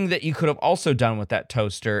one thing that you could have also done with that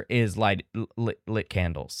toaster is lit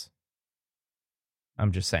candles.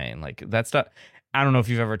 I'm just saying, like that's not. I don't know if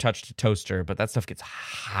you've ever touched a toaster, but that stuff gets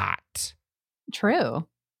hot. True.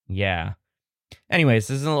 Yeah. Anyways,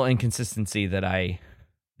 there's a little inconsistency that I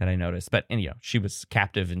noticed. But, and, she was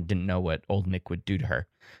captive and didn't know what old Nick would do to her.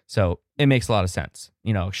 So it makes a lot of sense.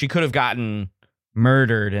 She could have gotten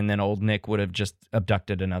murdered and then old Nick would have just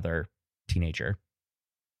abducted another teenager.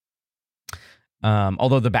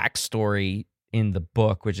 Although the backstory in the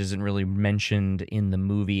book, which isn't really mentioned in the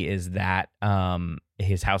movie, is that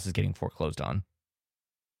his house is getting foreclosed on.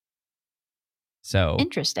 So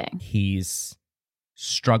interesting. He's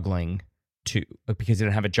struggling because he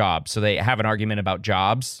didn't have a job. So they have an argument about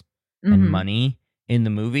jobs and money in the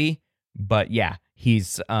movie. But yeah,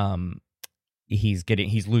 he's losing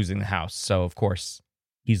the house. So of course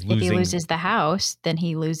he's losing. If he loses the house, then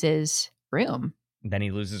he loses room.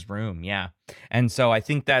 Yeah. And so I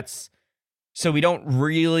think so we don't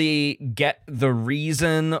really get the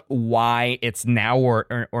reason why it's now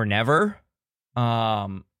or never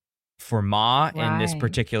for Ma in this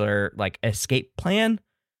particular like escape plan.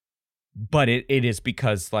 But it is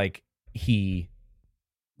because like he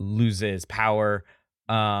loses power,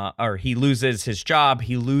 or he loses his job,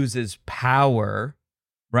 he loses power,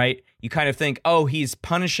 right? You kind of think, oh, he's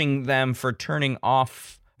punishing them for turning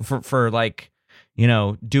off for like,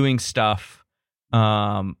 doing stuff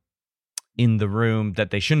in the room that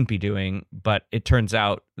they shouldn't be doing. But it turns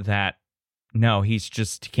out that no, he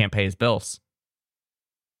can't pay his bills.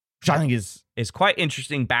 Which I think is quite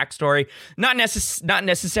interesting backstory. Not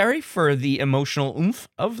necessary for the emotional oomph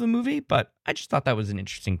of the movie, but I just thought that was an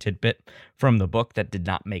interesting tidbit from the book that did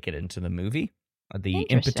not make it into the movie. The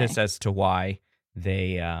impetus as to why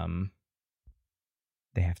they have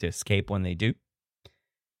to escape when they do.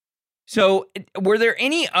 So, were there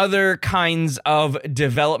any other kinds of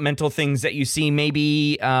developmental things that you see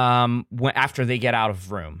maybe after they get out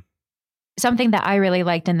of room? Something that I really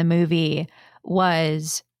liked in the movie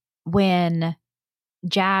was when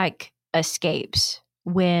Jack escapes,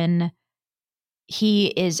 when he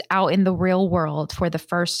is out in the real world for the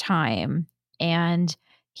first time and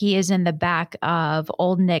he is in the back of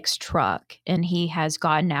old Nick's truck and he has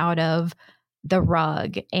gotten out of the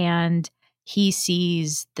rug and he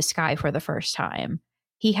sees the sky for the first time.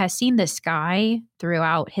 He has seen the sky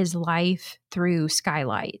throughout his life through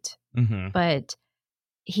skylight, but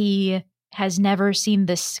he has never seen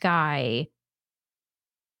the sky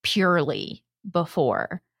purely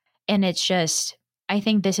before. And it's just, I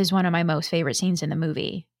think this is one of my most favorite scenes in the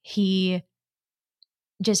movie. He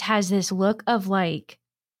just has this look of like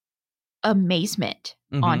amazement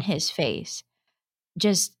on his face.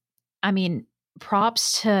 Just, I mean,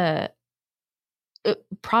 props to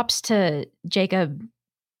Jacob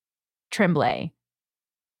Tremblay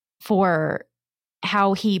for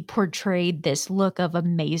how he portrayed this look of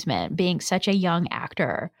amazement, being such a young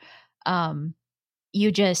actor.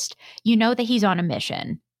 You know that he's on a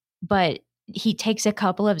mission, but he takes a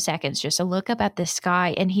couple of seconds just to look up at the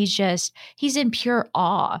sky and he's in pure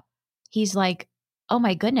awe. He's like, oh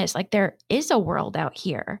my goodness, like there is a world out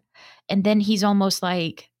here. And then he's almost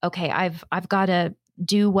like, okay, I've got to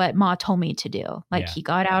do what Ma told me to do. Like he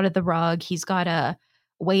got out of the rug. He's got to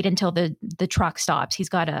wait until the truck stops. He's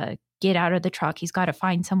got to get out of the truck. He's got to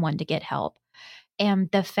find someone to get help. And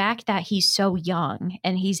the fact that he's so young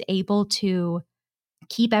and he's able to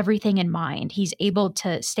keep everything in mind, he's able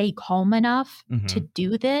to stay calm enough to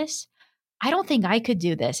do this. I don't think I could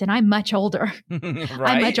do this. And I'm much older. Right?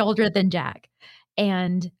 I'm much older than Jack.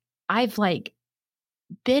 And I've like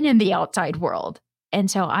been in the outside world.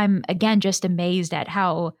 And so I'm, again, just amazed at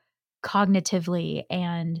how cognitively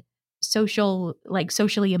and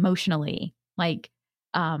socially, emotionally,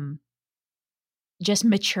 just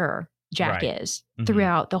mature Jack is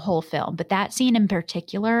throughout the whole film. But that scene in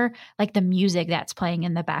particular, like the music that's playing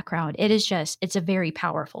in the background, it's a very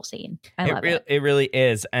powerful scene. I love it. It really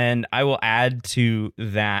is. And I will add to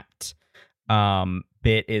that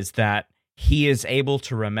bit is that he is able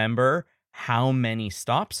to remember how many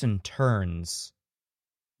stops and turns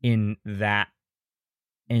in that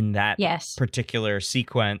particular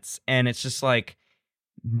sequence. And it's just like,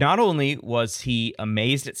 not only was he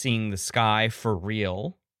amazed at seeing the sky for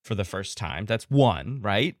real for the first time, that's one,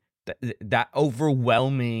 right? That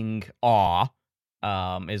overwhelming awe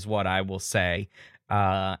is what I will say.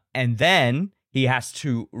 And then he has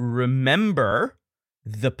to remember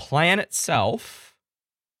the plan itself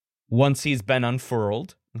once he's been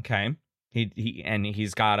unfurled, okay?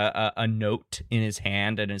 He's got a note in his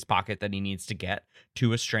hand and his pocket that he needs to get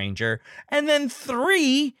to a stranger. And then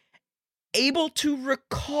 3, able to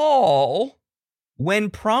recall when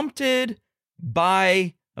prompted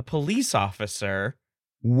by a police officer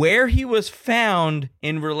where he was found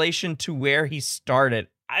in relation to where he started.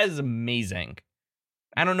 That is amazing.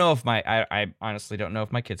 I don't know if I honestly don't know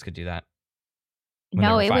if my kids could do that. when they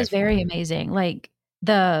No, were it was 5. very amazing. Like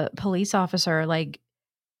the police officer,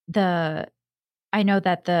 the I know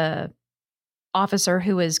that the officer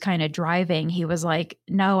who was kind of driving, he was like,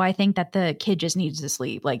 "No, I think that the kid just needs to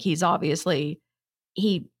sleep. Like he's obviously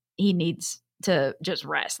he needs to just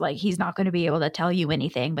rest. Like he's not going to be able to tell you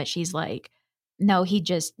anything." But she's like, "No, he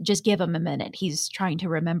just give him a minute. He's trying to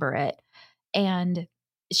remember it." And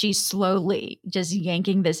she's slowly just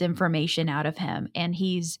yanking this information out of him, and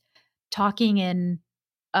talking in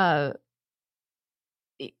uh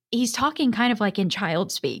he's talking kind of like in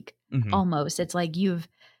child speak Mhm. almost. It's like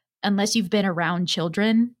unless you've been around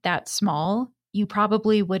children that small, you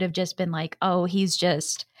probably would have just been like, "Oh,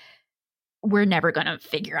 we're never going to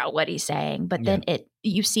figure out what he's saying." But then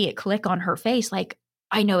you see it click on her face, like,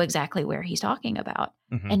 I know exactly where he's talking about.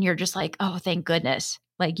 Mhm. And you're just like, "Oh, thank goodness."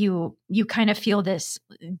 Like you kind of feel this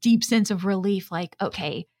deep sense of relief, like,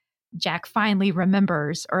 okay, Jack finally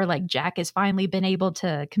remembers, or like Jack has finally been able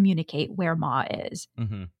to communicate where Ma is.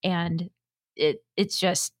 Mhm. And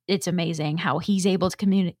it's amazing how he's able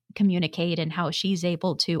to communicate and how she's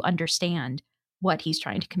able to understand what he's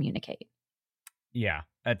trying to communicate. Yeah,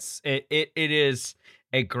 that's it. It is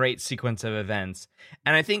a great sequence of events,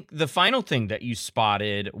 and I think the final thing that you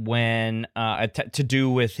spotted when to do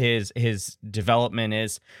with his development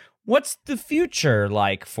is what's the future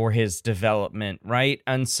like for his development, right?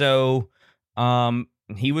 And so,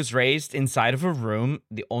 he was raised inside of a room.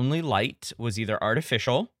 The only light was either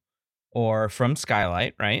artificial or from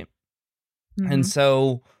skylight, right? And Mhm.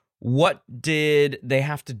 so, what did they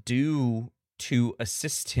have to do to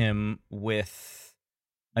assist him with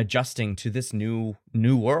adjusting to this new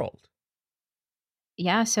world?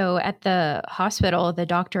 Yeah, so at the hospital, the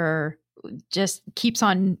doctor just keeps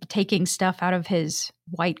on taking stuff out of his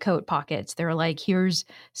white coat pockets. They're like, "Here's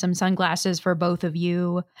some sunglasses for both of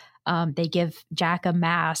you." They give Jack a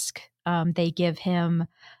mask. They give him,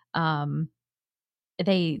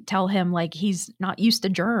 they tell him like he's not used to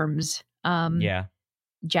germs. Yeah.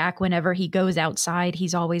 Jack, whenever he goes outside,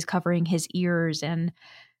 he's always covering his ears. And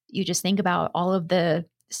you just think about all of the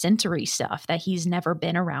sensory stuff that he's never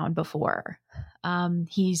been around before.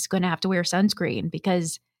 He's going to have to wear sunscreen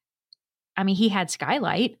because, I mean, he had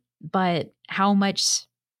skylight, but how much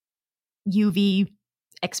UV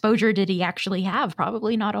exposure did he actually have?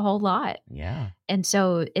 Probably not a whole lot. Yeah. And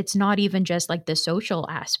so it's not even just like the social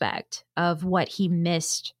aspect of what he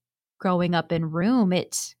missed growing up in room.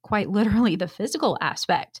 It's quite literally the physical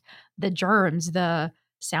aspect, the germs, the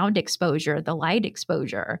sound exposure, the light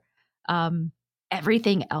exposure,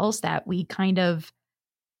 everything else that we kind of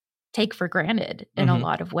take for granted in a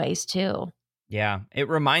lot of ways too. Yeah. It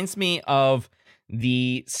reminds me of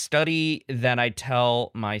the study that I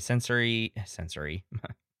tell my sensory.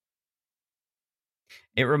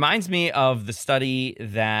 It reminds me of the study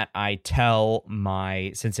that I tell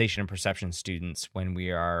my sensation and perception students when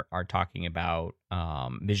we are talking about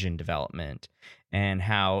vision development, and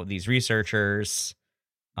how these researchers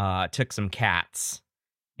took some cats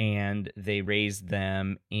and they raised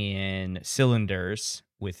them in cylinders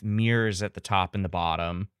with mirrors at the top and the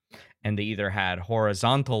bottom. And they either had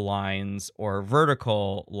horizontal lines or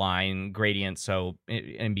vertical line gradients, so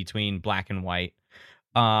in between black and white.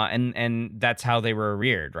 And that's how they were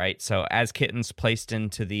reared, right? So as kittens placed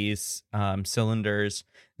into these cylinders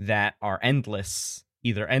that are endless,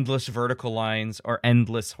 either endless vertical lines or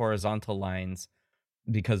endless horizontal lines,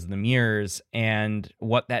 because of the mirrors, and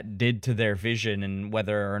what that did to their vision and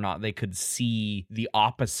whether or not they could see the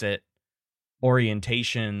opposite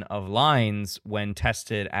orientation of lines when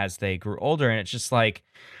tested as they grew older. And it's just like,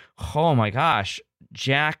 oh my gosh,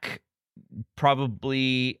 Jack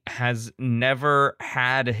probably has never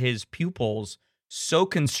had his pupils so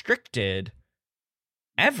constricted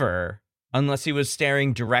ever, unless he was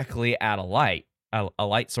staring directly at a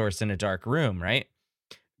light source in a dark room, right?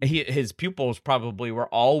 His pupils probably were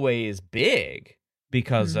always big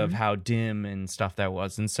because of how dim and stuff that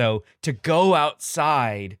was. And so to go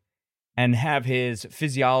outside and have his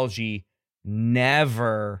physiology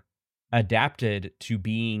never adapted to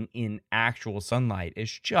being in actual sunlight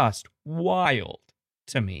is just wild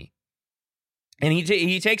to me. And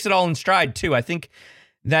he takes it all in stride too. I think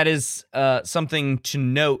that is something to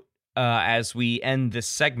note as we end this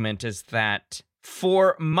segment, is that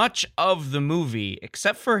for much of the movie,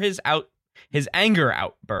 except for his anger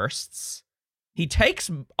outbursts, he takes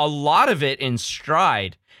a lot of it in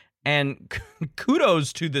stride. And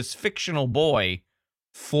kudos to this fictional boy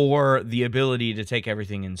for the ability to take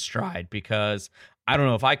everything in stride, because I don't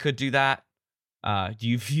know if I could do that.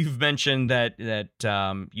 You've mentioned that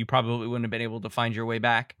you probably wouldn't have been able to find your way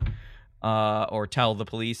back. or tell the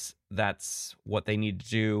police that's what they need to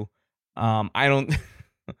do. I don't.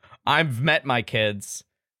 I've met my kids.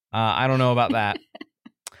 I don't know about that.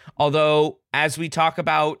 Although, as we talk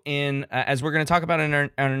about as we're going to talk about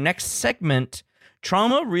in our next segment,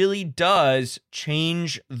 trauma really does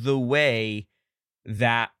change the way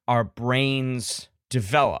that our brains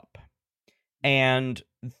develop. And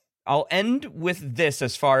I'll end with this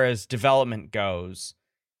as far as development goes.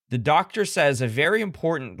 The doctor says a very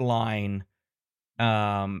important line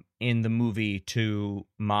in the movie to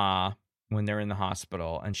Ma when they're in the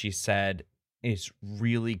hospital. And she said, "It's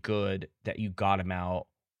really good that you got him out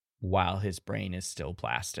while his brain is still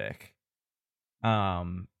plastic."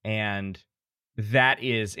 And that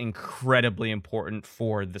is incredibly important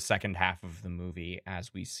for the second half of the movie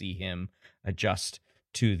as we see him adjust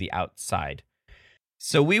to the outside.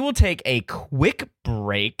 So we will take a quick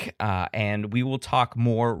break and we will talk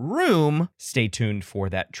more Room. Stay tuned for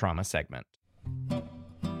that trauma segment.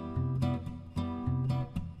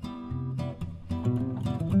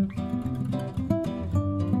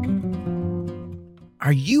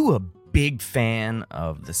 Are you a big fan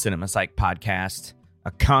of the Cinema Psych podcast? A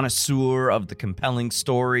connoisseur of the compelling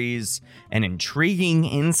stories and intriguing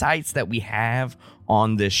insights that we have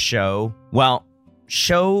on this show? Well,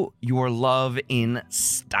 show your love in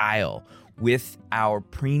style with our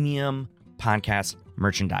premium podcast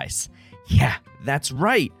merchandise. Yeah, that's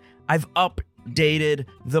right. I've updated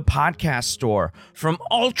the podcast store from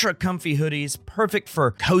ultra comfy hoodies, perfect for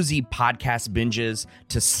cozy podcast binges,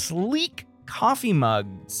 to sleek coffee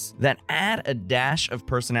mugs that add a dash of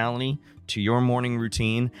personality to your morning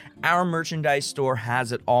routine. Our merchandise store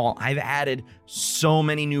has it all. I've added so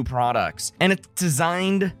many new products, and it's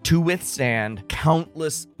designed to withstand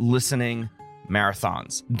countless listening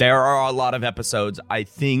marathons. There are a lot of episodes. I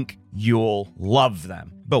think you'll love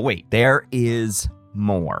them. But wait, there is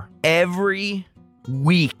more. Every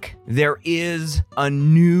week, there is a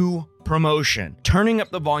new promotion, turning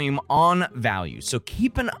up the volume on value. So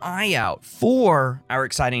keep an eye out for our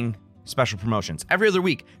exciting special promotions. Every other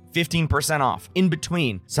week, 15% off. In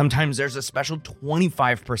between, sometimes there's a special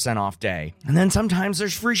 25% off day. And then sometimes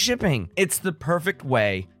there's free shipping. It's the perfect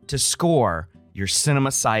way to score your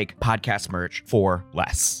Cinema Psych podcast merch for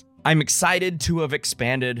less. I'm excited to have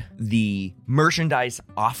expanded the merchandise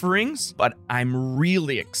offerings, but I'm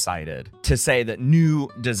really excited to say that new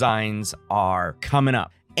designs are coming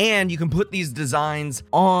up. And you can put these designs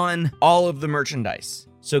on all of the merchandise.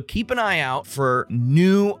 So keep an eye out for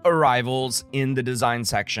new arrivals in the design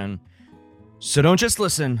section. So don't just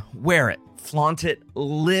listen, wear it, flaunt it,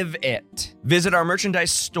 live it. Visit our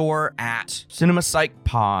merchandise store at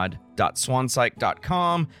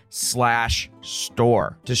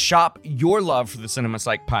cinemapsychpod.swanpsych.com/store to shop your love for the Cinema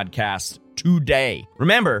Psych podcast today.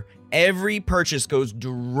 Remember, every purchase goes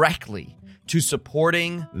directly to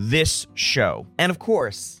supporting this show. And of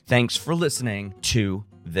course, thanks for listening to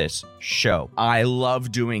this show. I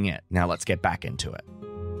love doing it. Now let's get back into it.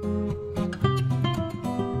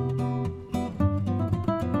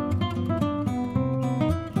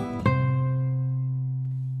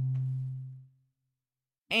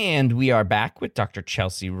 And we are back with Dr.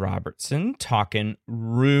 Chelsea Robertson talking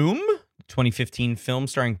Room, 2015 film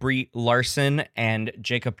starring Brie Larson and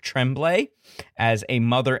Jacob Tremblay as a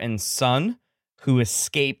mother and son who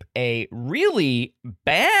escape a really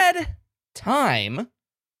bad time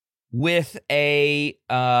with a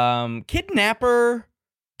kidnapper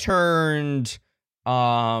turned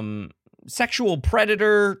sexual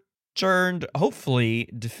predator turned, hopefully,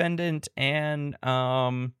 defendant and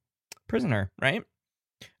prisoner, right?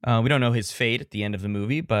 We don't know his fate at the end of the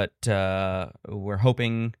movie, but we're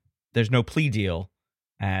hoping there's no plea deal,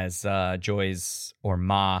 as Joy's or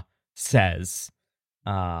Ma says,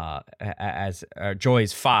 as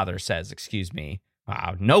Joy's father says, excuse me.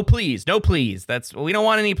 Wow, no pleas, no pleas. We don't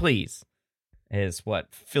want any pleas, is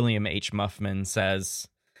what Philliam H. Muffman says.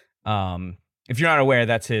 If you're not aware,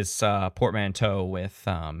 that's his portmanteau with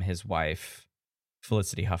his wife,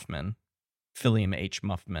 Felicity Huffman. Philliam H.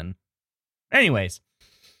 Muffman. Anyways,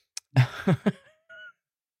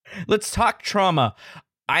 let's talk trauma.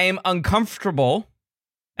 I am uncomfortable,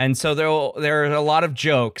 and so there are a lot of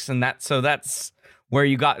jokes, and that's where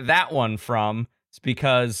you got that one from. It's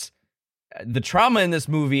because the trauma in this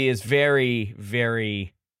movie is very,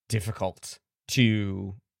 very difficult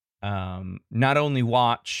to not only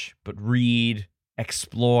watch, but read,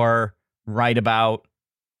 explore, write about,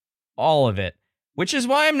 all of it, which is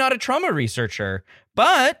why I'm not a trauma researcher,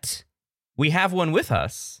 but we have one with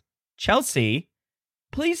us. Chelsea,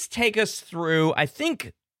 please take us through, I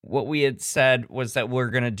think what we had said was that we're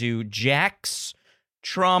going to do Jack's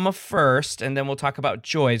trauma first, and then we'll talk about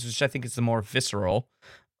joys, which I think is the more visceral,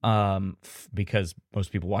 because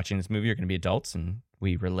most people watching this movie are going to be adults, and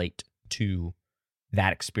we relate to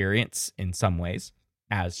that experience in some ways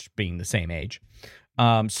as being the same age.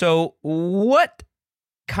 So what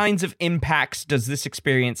kinds of impacts does this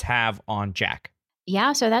experience have on Jack?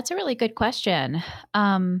 Yeah, so that's a really good question.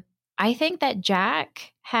 I think that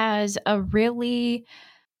Jack has a really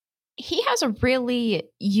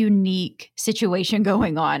unique situation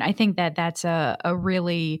going on. I think that that's a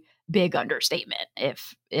really big understatement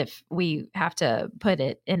if we have to put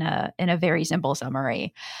it in a very simple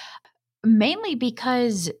summary. Mainly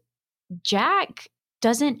because Jack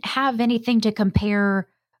doesn't have anything to compare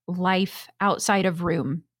life outside of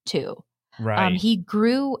room to. Right. He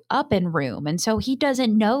grew up in room, and so he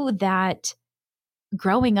doesn't know that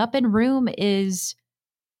growing up in room is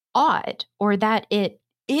odd or that it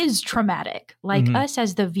is traumatic. Like us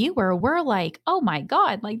as the viewer, we're like, oh my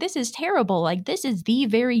God, like this is terrible. Like this is the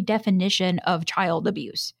very definition of child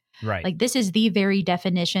abuse. Right. Like this is the very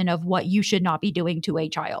definition of what you should not be doing to a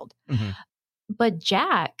child. But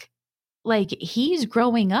Jack, like he's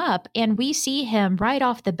growing up and we see him right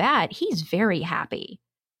off the bat. He's very happy.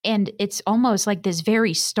 And it's almost like this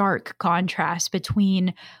very stark contrast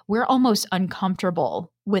between we're almost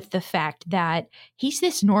uncomfortable with the fact that he's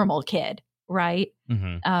this normal kid, right?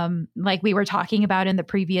 Like we were talking about in the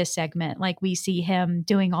previous segment, like we see him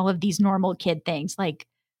doing all of these normal kid things, like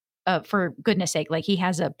for goodness sake, like he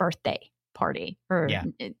has a birthday party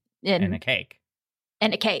and a cake.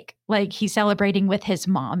 And a cake. Like he's celebrating with his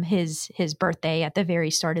mom, his birthday at the very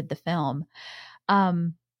start of the film.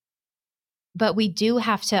 But we do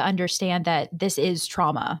have to understand that this is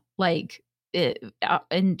trauma, like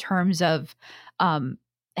in terms of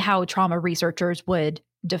how trauma researchers would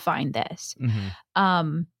define this.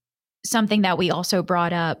 Something that we also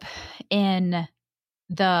brought up in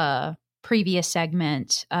the previous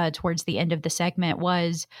segment, towards the end of the segment,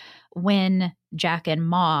 was when Jack and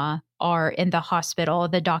Ma are in the hospital,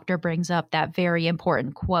 the doctor brings up that very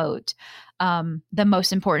important quote. The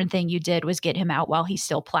most important thing you did was get him out while he's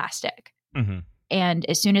still plastic. And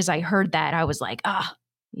as soon as I heard that, I was like,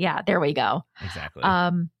 yeah, there we go. Exactly.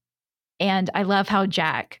 And I love how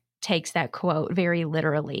Jack takes that quote very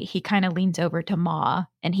literally. He kind of leans over to Ma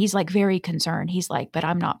and he's like very concerned. He's like, but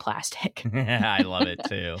I'm not plastic. I love it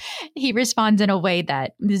too. He responds in a way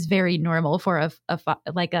that is very normal for a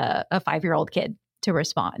 5-year-old kid to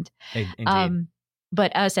respond. Indeed.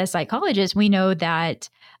 But us as psychologists, we know that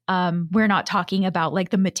we're not talking about like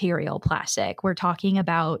the material plastic. We're talking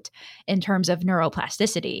about in terms of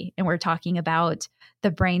neuroplasticity, and we're talking about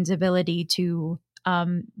the brain's ability to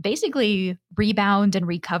basically rebound and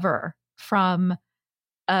recover from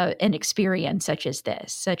an experience such as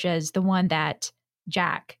this, such as the one that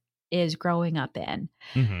Jack is growing up in.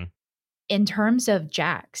 In terms of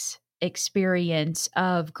Jack's experience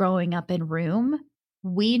of growing up in room,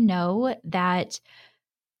 we know that,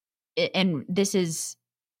 and this is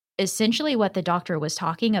essentially what the doctor was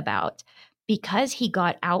talking about, because he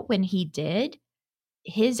got out when he did,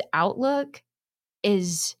 his outlook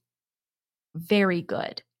is very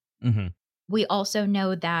good. We also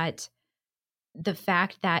know that the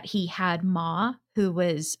fact that he had Ma, who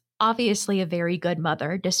was obviously a very good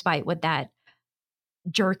mother, despite what that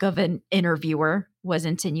jerk of an interviewer was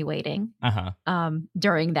insinuating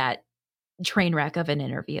during that train wreck of an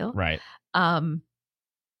interview. Right.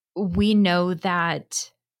 We know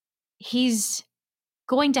that he's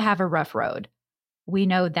going to have a rough road. We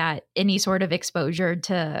know that any sort of exposure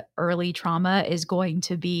to early trauma is going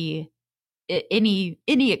to be any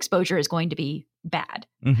exposure is going to be bad.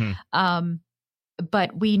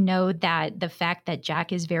 But we know that the fact that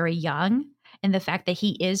Jack is very young and the fact that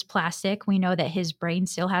he is plastic, we know that his brain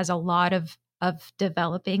still has a lot of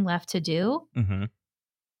developing left to do.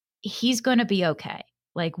 He's going to be okay.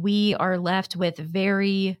 Like we are left with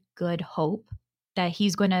very good hope that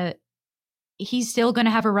he's still going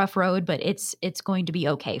to have a rough road, but it's going to be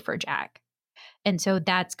okay for Jack. And so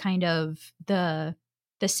that's kind of the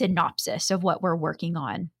synopsis of what we're working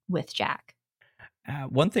on with Jack.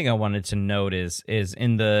 One thing I wanted to note is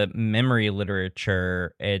in the memory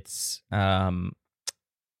literature, it's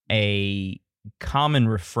a common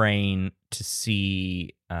refrain to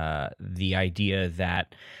see the idea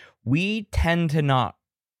that we tend to not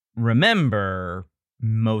remember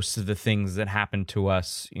most of the things that happened to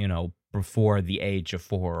us, before the age of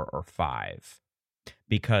 4 or 5,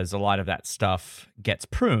 because a lot of that stuff gets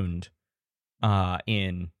pruned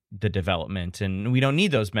in the development, and we don't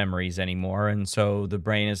need those memories anymore. And so the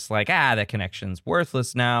brain is like, that connection's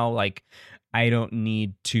worthless now. Like, I don't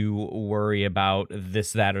need to worry about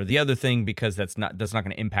this, that, or the other thing because that's not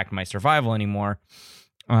going to impact my survival anymore.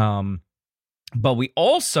 But we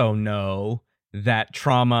also know that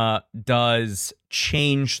trauma does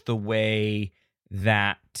change the way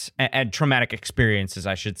that, and traumatic experiences,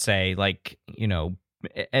 I should say, like, you know,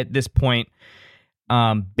 at this point,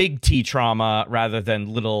 big T trauma rather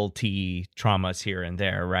than little T traumas here and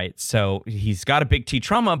there, right? So he's got a big T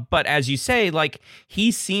trauma, but as you say, like,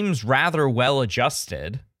 he seems rather well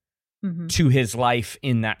adjusted to his life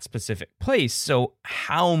in that specific place. So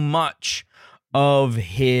how much of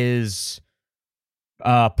his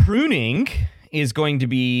pruning is going to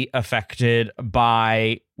be affected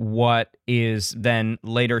by what is then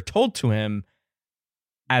later told to him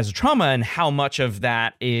as a trauma, and how much of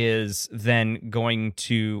that is then going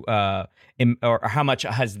to, or how much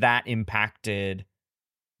has that impacted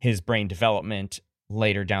his brain development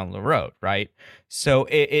later down the road, right? So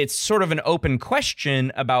it's sort of an open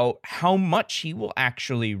question about how much he will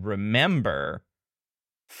actually remember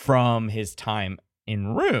from his time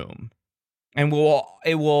in room. And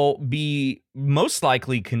it will be most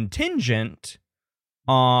likely contingent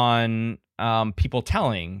on people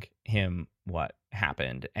telling him what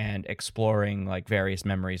happened and exploring like various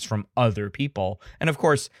memories from other people. And of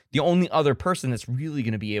course, the only other person that's really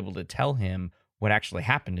going to be able to tell him what actually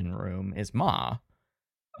happened in the room is Ma.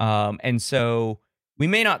 And so we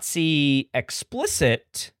may not see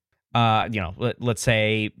explicit, let's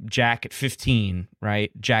say Jack at 15,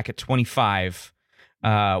 right? Jack at 25,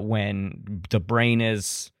 when the brain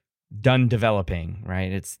is done developing,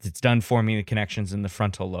 right? It's done forming the connections in the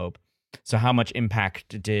frontal lobe. So how much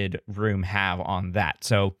impact did Room have on that?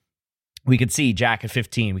 So we could see Jack at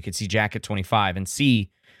 15, we could see Jack at 25, and see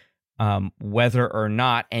whether or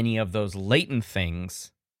not any of those latent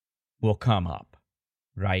things will come up,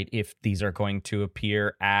 right? If these are going to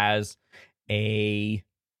appear as an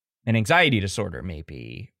anxiety disorder,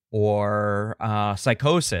 maybe, or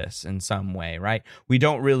psychosis in some way, right? We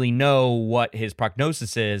don't really know what his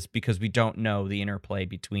prognosis is because we don't know the interplay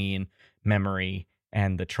between memory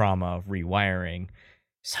and the trauma of rewiring.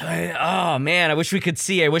 So, oh man, I wish we could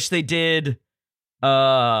see. I wish they did,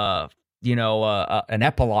 an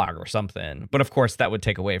epilogue or something. But of course, that would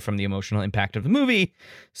take away from the emotional impact of the movie.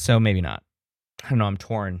 So maybe not. I don't know. I'm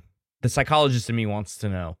torn. The psychologist in me wants to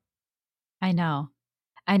know. I know,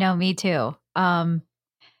 me too. The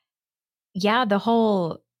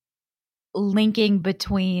whole linking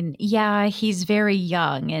between, he's very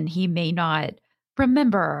young and he may not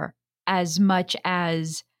remember as much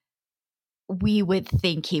as we would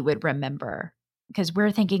think he would remember, because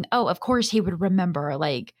we're thinking, oh, of course he would remember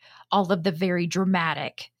like all of the very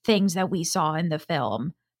dramatic things that we saw in the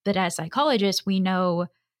film. But as psychologists, we know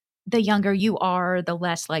the younger you are, the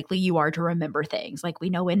less likely you are to remember things. Like we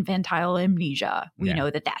know infantile amnesia. We know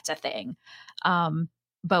that that's a thing.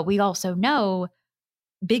 But we also know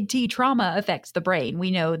big T trauma affects the brain.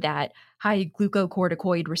 We know that high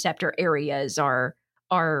glucocorticoid receptor areas are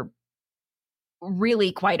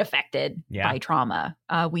really quite affected by trauma.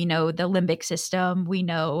 We know the limbic system. We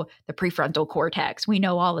know the prefrontal cortex. We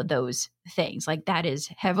know all of those things. Like that is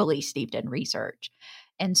heavily steeped in research.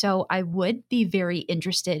 And so I would be very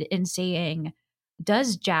interested in seeing,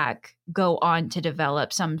 does Jack go on to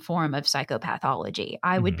develop some form of psychopathology?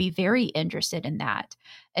 I would be very interested in that,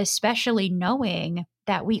 especially knowing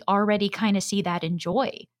that we already kind of see that in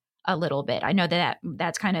Joy a little bit. I know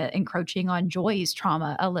that's kind of encroaching on Joy's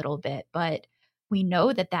trauma a little bit, but we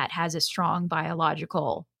know that has a strong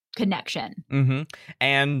biological connection.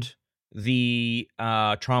 And the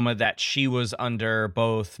trauma that she was under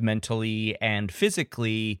both mentally and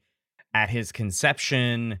physically at his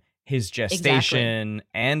conception, his gestation,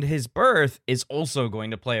 and his birth is also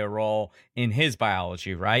going to play a role in his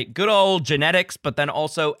biology, right? Good old genetics, but then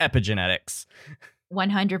also epigenetics.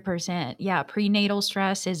 100%. Yeah. Prenatal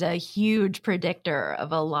stress is a huge predictor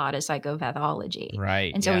of a lot of psychopathology.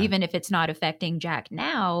 Right. And so even if it's not affecting Jack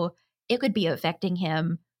now, it could be affecting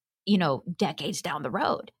him, decades down the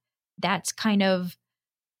road. That's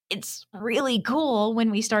it's really cool when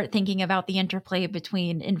we start thinking about the interplay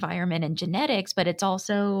between environment and genetics, but it's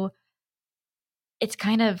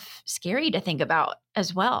kind of scary to think about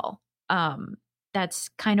as well. That's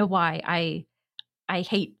kind of why I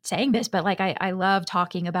hate saying this, but like I love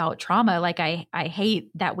talking about trauma. Like I hate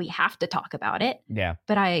that we have to talk about it. Yeah.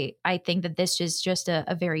 But I think that this is just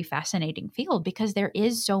a very fascinating field because there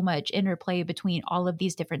is so much interplay between all of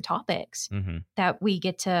these different topics that we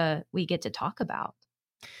get to talk about.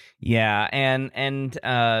 Yeah, and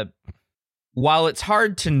while it's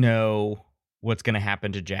hard to know what's going to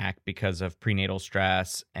happen to Jack because of prenatal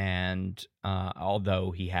stress, and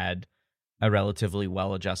although he had a relatively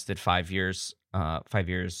well-adjusted 5 years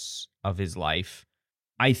of his life.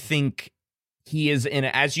 I think he is in,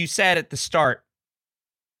 as you said at the start,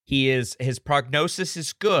 his prognosis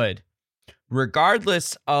is good,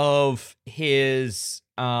 regardless of his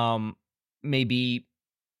maybe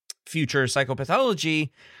future psychopathology,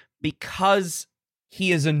 because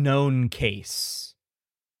he is a known case,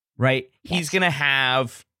 right? Yes. He's going to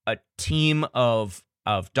have a team of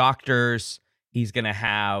doctors. He's going to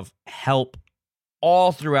have help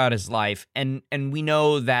all throughout his life. And we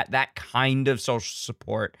know that kind of social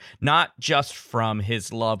support, not just from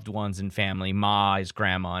his loved ones and family, Ma, his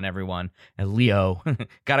grandma, and everyone, and Leo.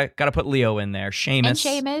 gotta put Leo in there. Seamus. And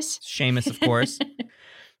Seamus. Seamus, of course.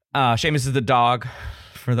 Seamus is the dog,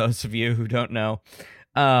 for those of you who don't know.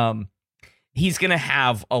 He's going to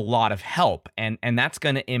have a lot of help, and that's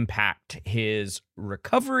going to impact his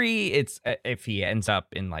recovery. It's if he ends up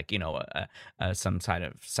in like, some side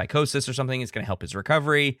of psychosis or something, it's going to help his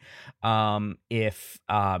recovery. If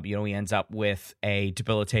he ends up with a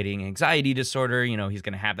debilitating anxiety disorder, he's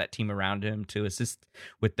going to have that team around him to assist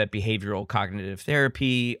with that behavioral cognitive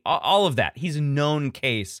therapy, all of that. He's a known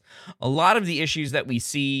case. A lot of the issues that we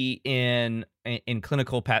see in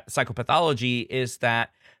clinical psychopathology is that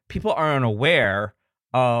people are unaware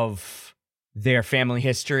of their family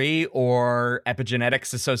history or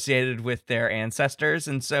epigenetics associated with their ancestors.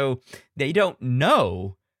 And so they don't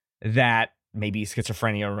know that maybe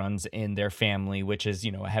schizophrenia runs in their family, which is,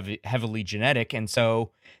 heavily genetic. And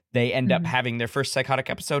so they end up having their first psychotic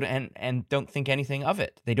episode and don't think anything of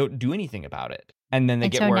it. They don't do anything about it. And then they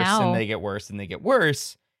get worse and they get worse and they get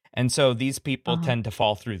worse. And so these people tend to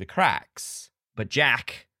fall through the cracks. But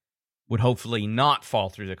Jack would hopefully not fall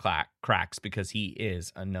through the cracks because he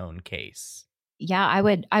is a known case. Yeah, I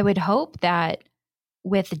would hope that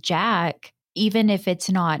with Jack, even if it's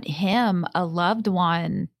not him, a loved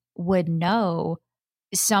one would know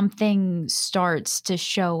something starts to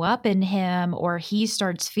show up in him, or he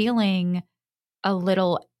starts feeling a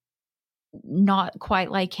little not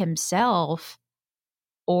quite like himself,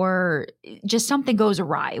 or just something goes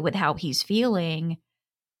awry with how he's feeling.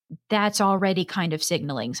 That's already kind of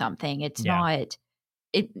signaling something. It's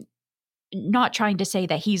not trying to say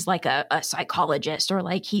that he's like a psychologist or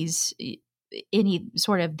like he's any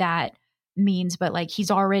sort of that means, but like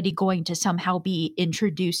he's already going to somehow be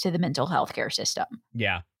introduced to the mental health care system.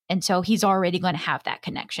 Yeah. And so he's already going to have that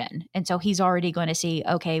connection. And so he's already going to see,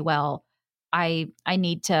 okay, well, I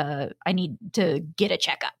need to get a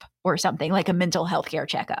checkup or something, like a mental health care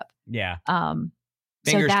checkup. Yeah.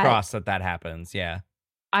 Fingers crossed that happens. Yeah.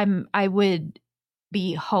 I would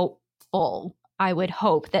be hopeful. I would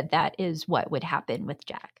hope that is what would happen with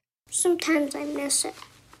Jack. Sometimes I miss it.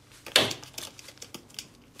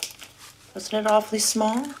 Wasn't it awfully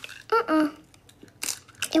small?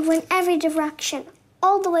 It went every direction,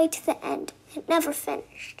 all the way to the end. It never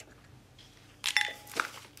finished.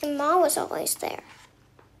 And Ma was always there.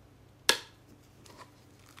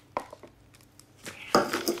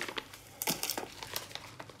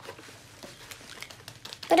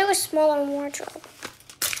 But it was smaller in wardrobe.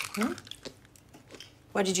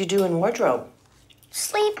 What did you do in wardrobe?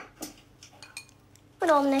 Sleep. When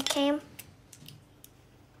old Nick came.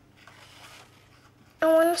 I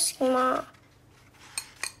want to see Ma.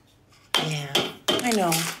 Yeah, I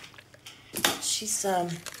know. She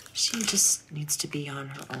just needs to be on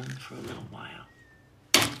her own for a little while.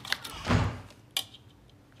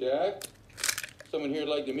 Jack? Someone here would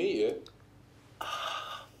like to meet you.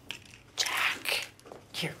 Jack.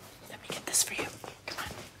 Here, let me get this for you. Come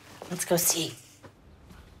on. Let's go see.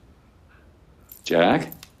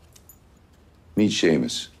 Jack? Meet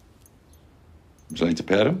Seamus. Would you like to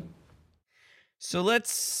pet him? So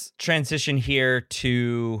let's transition here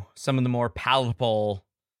to some of the more palatable.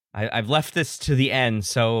 I've left this to the end,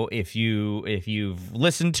 so if you've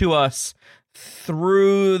listened to us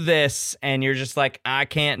through this and you're just like, I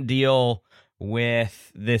can't deal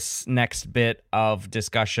with this next bit of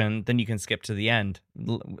discussion, then you can skip to the end.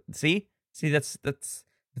 See, that's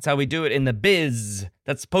how we do it in the biz.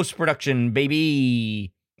 That's post-production,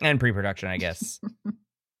 baby, and pre-production, I guess.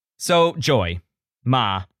 So Joy,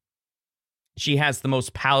 Ma, she has the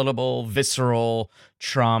most palatable, visceral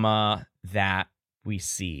trauma that we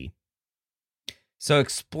see. So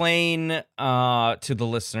explain to the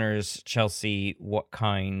listeners, Chelsea, what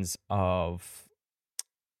kinds of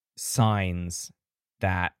signs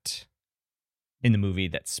that in the movie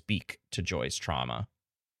that speak to Joy's trauma.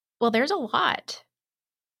 Well, there's a lot.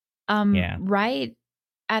 Right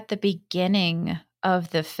at the beginning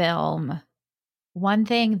of the film, one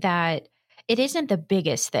thing that it isn't the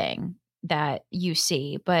biggest thing that you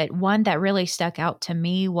see, but one that really stuck out to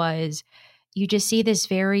me was you just see this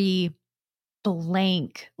very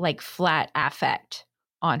blank, like flat affect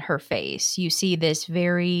on her face. You see this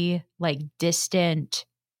very like distant,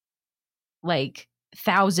 like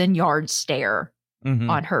 1,000-yard stare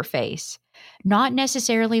on her face. Not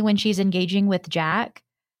necessarily when she's engaging with Jack,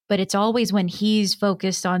 but it's always when he's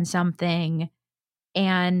focused on something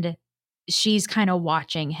and she's kind of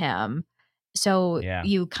watching him. So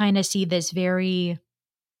you kind of see this very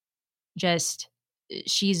just,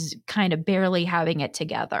 she's kind of barely having it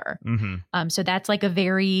together. So that's like a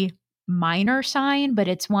very minor sign, but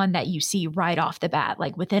it's one that you see right off the bat,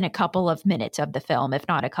 like within a couple of minutes of the film, if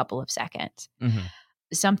not a couple of seconds.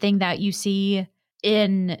 Something that you see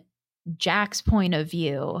in Jack's point of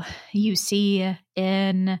view, you see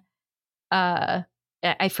in,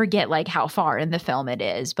 I forget like how far in the film it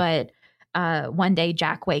is, but one day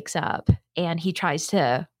Jack wakes up and he tries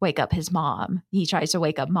to wake up his mom. He tries to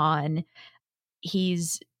wake up Ma, and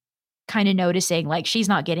he's kind of noticing like she's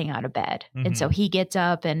not getting out of bed. And so he gets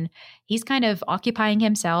up and he's kind of occupying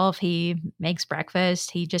himself. He makes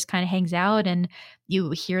breakfast. He just kind of hangs out, and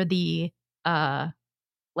you hear the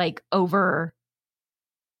like over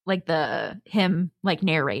like him like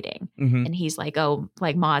narrating, and he's like, oh,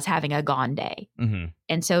 like Ma's having a gone day.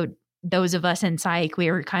 And so those of us in psych, we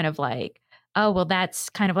were kind of like, oh, well, that's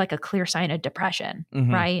kind of like a clear sign of depression,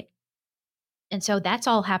 right? And so that's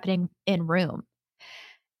all happening in room.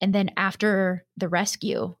 And then after the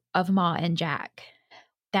rescue of Ma and Jack,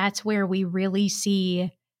 that's where we really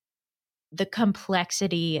see the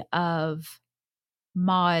complexity of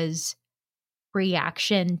Ma's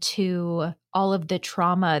reaction to all of the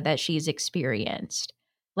trauma that she's experienced.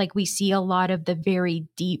 Like we see a lot of the very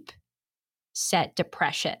deep set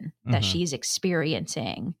depression that she's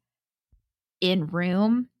experiencing in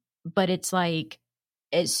room, but it's like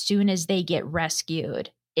as soon as they get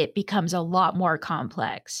rescued, it becomes a lot more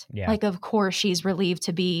complex. Like, of course, she's relieved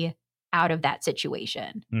to be out of that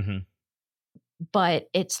situation. But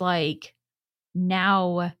it's like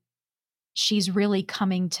now she's really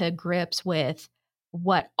coming to grips with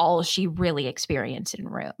what all she really experienced in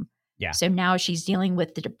room. So now she's dealing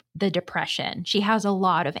with the depression. She has a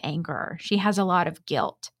lot of anger. She has a lot of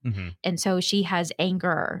guilt. And so she has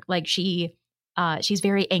anger. Like she's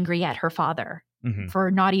very angry at her father for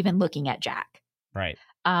not even looking at Jack. Right.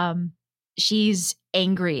 She's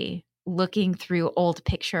angry looking through old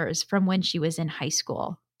pictures from when she was in high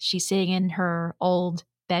school. She's sitting in her old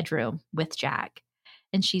bedroom with Jack,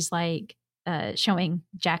 and she's like showing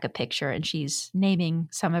Jack a picture, and she's naming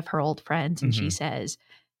some of her old friends. And she says,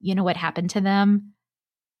 you know what happened to them?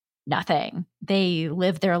 Nothing. They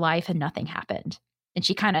lived their life and nothing happened. And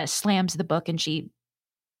she kind of slams the book and she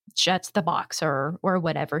shuts the box or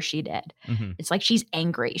whatever she did. It's like she's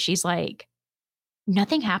angry. She's like,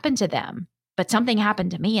 nothing happened to them, but something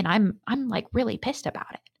happened to me, and I'm like really pissed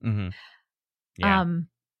about it.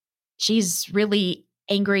 She's really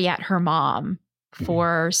angry at her mom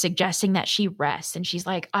for suggesting that she rest, and she's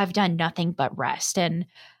like, I've done nothing but rest. And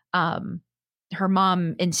her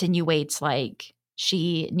mom insinuates like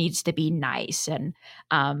she needs to be nice, and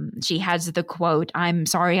she has the quote, I'm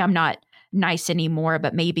sorry I'm not nice anymore,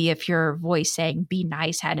 but maybe if your voice saying be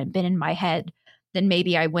nice hadn't been in my head, then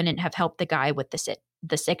maybe I wouldn't have helped the guy with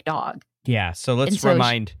the sick dog. So let's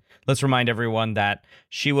remind everyone that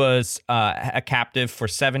she was a captive for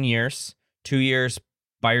 7 years, 2 years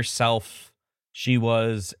by herself. She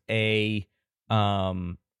was a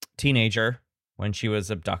teenager when she was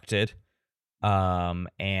abducted. And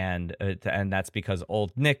that's because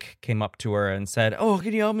old Nick came up to her and said, oh,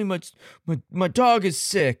 can you help me? My dog is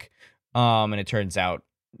sick. And it turns out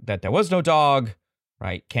that there was no dog,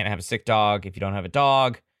 right? Can't have a sick dog if you don't have a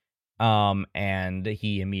dog. And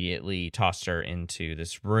he immediately tossed her into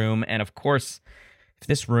this room. And of course, if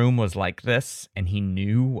this room was like this and he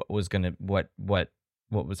knew what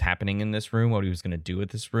was happening in this room, what he was going to do with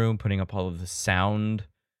this room, putting up all of the sound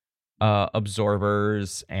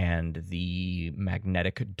absorbers and the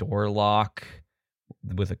magnetic door lock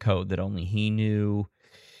with a code that only he knew,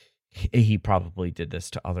 he probably did this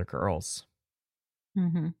to other girls.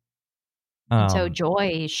 So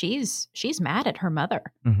Joy, she's mad at her mother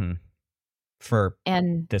for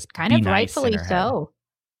and this kind of nice rightfully so.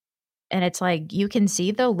 And it's like you can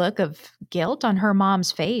see the look of guilt on her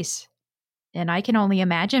mom's face, and I can only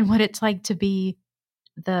imagine what it's like to be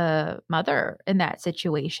the mother in that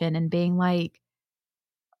situation and being like,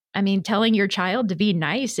 I mean, telling your child to be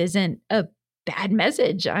nice isn't a bad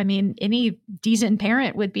message. I mean, any decent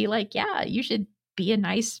parent would be like, yeah, you should be a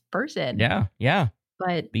nice person. Yeah.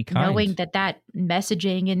 But be kind. Knowing that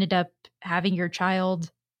messaging ended up having your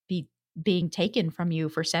child be being taken from you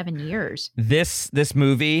for 7 years. This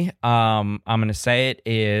movie, I'm gonna say it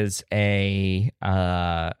is a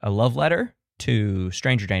love letter to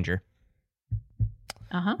stranger danger.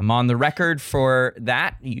 I'm on the record for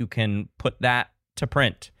that. You can put that to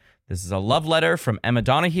print. This is a love letter from Emma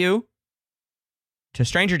Donahue to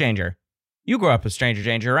stranger danger. You grew up with stranger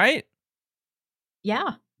danger, right?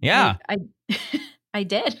 Yeah. Yeah. I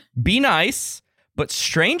did. Be nice, but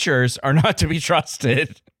strangers are not to be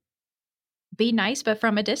trusted. Be nice, but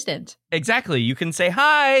from a distance. Exactly. You can say,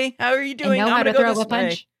 hi, how are you doing? And know how to go throw this a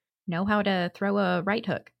punch. way. Know how to throw a right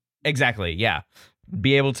hook. Exactly. Yeah.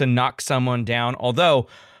 Be able to knock someone down. Although,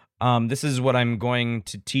 this is what I'm going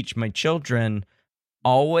to teach my children.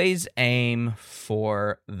 Always aim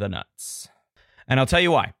for the nuts. And I'll tell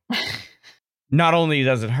you why. Not only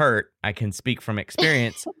does it hurt, I can speak from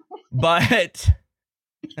experience, but...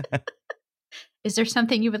 Is there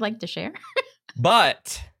something you would like to share?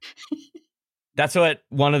 But that's what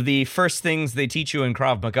one of the first things they teach you in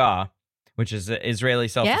Krav Maga, which is Israeli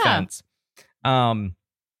self-defense,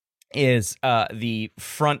 is the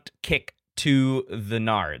front kick to the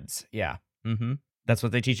nards. Yeah. Mm-hmm. That's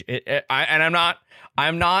what they teach.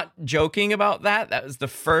 I'm not joking about that. That was the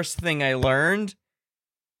first thing I learned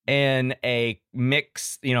in a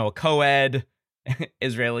mix, a co-ed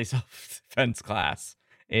Israeli self-defense class,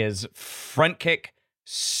 is front kick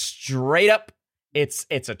straight up. This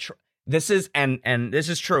is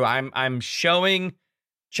true. I'm showing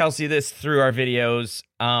Chelsea this through our videos.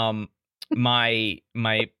 My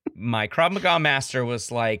Krav Maga master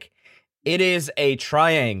was like, it is a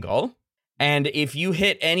triangle, and if you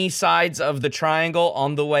hit any sides of the triangle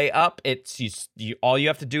on the way up, all you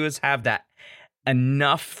have to do is have that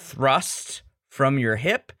enough thrust from your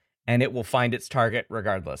hip, and it will find its target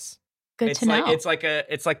regardless. Good to know. It's like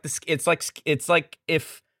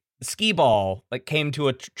if the skee ball came to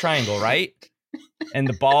a triangle, right? And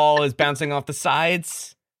the ball is bouncing off the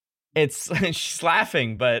sides. She's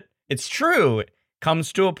laughing, but it's true. It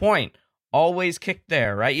comes to a point. Always kick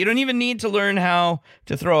there, right? You don't even need to learn how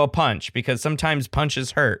to throw a punch, because sometimes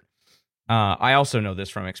punches hurt. I also know this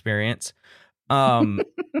from experience.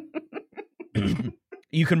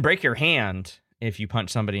 You can break your hand if you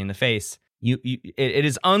punch somebody in the face. It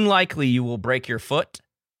is unlikely you will break your foot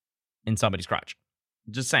in somebody's crotch.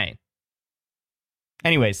 Just saying.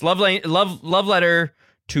 Anyways, love letter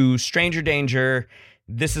to stranger danger.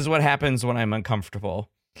 This is what happens when I'm uncomfortable.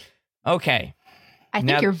 Okay. I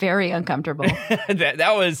think you're very uncomfortable.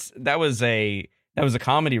 that was a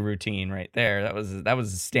comedy routine right there. That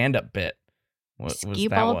was a stand-up bit. Ski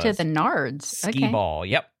ball to the nards. Ski ball.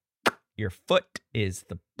 Yep. Your foot is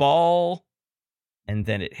the ball, and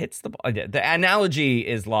then it hits the ball. The analogy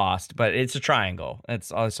is lost, but it's a triangle.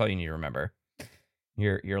 That's all you need to remember.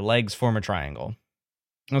 Your legs form a triangle.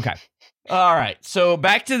 Okay. All right. So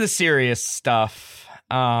back to the serious stuff.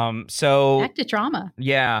 Back to trauma.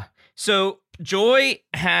 Yeah. So Joy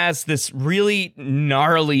has this really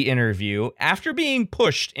gnarly interview after being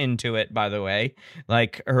pushed into it, by the way.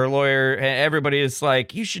 Like, her lawyer, everybody is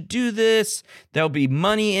like, you should do this. There'll be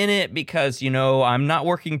money in it because, I'm not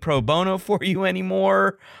working pro bono for you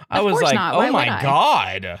anymore. I was like, oh my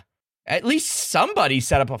God. At least somebody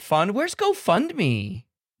set up a fund. Where's GoFundMe?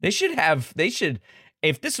 They should,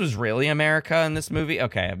 if this was really America in this movie,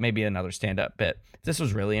 okay, maybe another stand-up bit. If this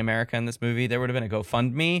was really America in this movie, there would have been a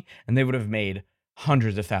GoFundMe, and they would have made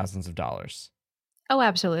hundreds of thousands of dollars. Oh,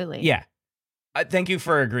 absolutely. Yeah. Thank you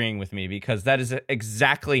for agreeing with me, because that is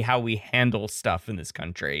exactly how we handle stuff in this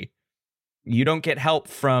country. You don't get help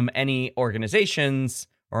from any organizations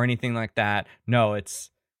or anything like that. No,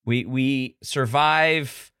 it's we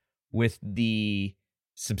survive with the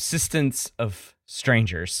subsistence of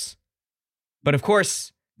strangers. But of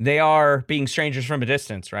course, they are being strangers from a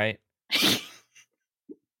distance, right?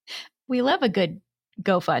 We love a good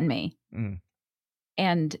GoFundMe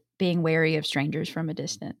and being wary of strangers from a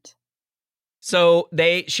distance. So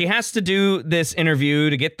she has to do this interview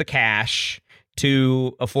to get the cash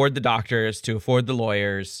to afford the doctors, to afford the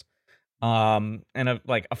lawyers, and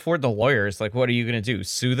afford the lawyers. Like, what are you going to do?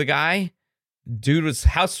 Sue the guy? Dude was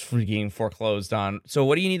house being foreclosed on. So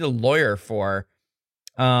what do you need a lawyer for?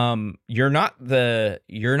 You're not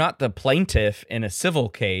the plaintiff in a civil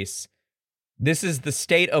case. This is the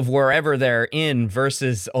state of wherever they're in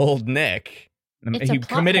versus old Nick. He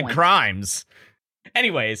committed crimes.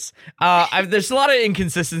 Anyways, there's a lot of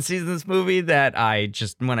inconsistencies in this movie that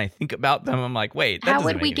when I think about them, I'm like, wait, how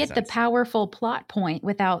would we get the powerful plot point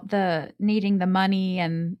without needing the money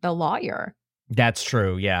and the lawyer? That's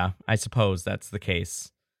true. Yeah, I suppose that's the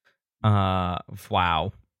case.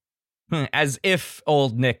 Wow. As if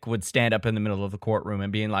old Nick would stand up in the middle of the courtroom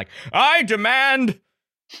and being like, I demand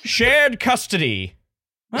shared custody.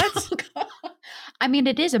 What? I mean,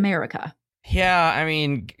 it is America. Yeah, I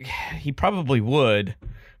mean, he probably would.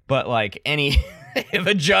 But like if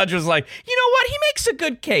a judge was like, you know what? He makes a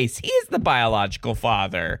good case. He is the biological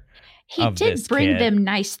father. He did bring them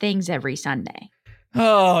nice things every Sunday.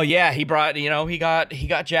 Oh, yeah. He brought, he got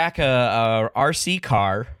Jack a RC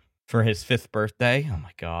car for his 5th birthday. Oh,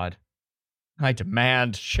 my God. I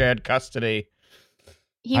demand shared custody.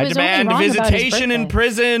 I demand visitation in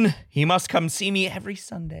prison. He must come see me every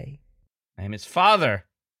Sunday. I am his father.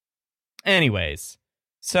 Anyways,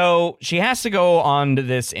 so she has to go on to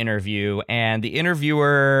this interview, and the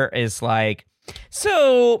interviewer is like,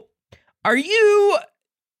 so are you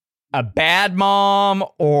a bad mom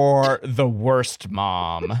or the worst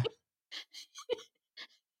mom?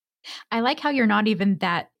 I like how you're not even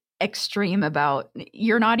that extreme about,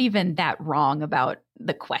 you're not even that wrong about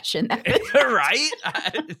the question. Right?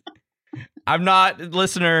 I'm not,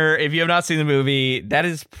 listener, if you have not seen the movie, that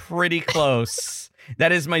is pretty close.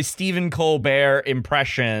 That is my Stephen Colbert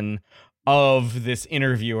impression of this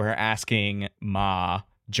interviewer asking Ma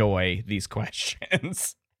Joy these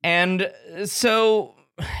questions. And so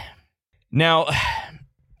now,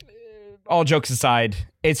 all jokes aside,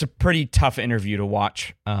 it's a pretty tough interview to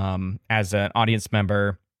watch as an audience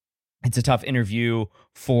member. It's a tough interview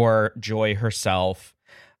for Joy herself.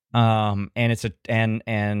 And it's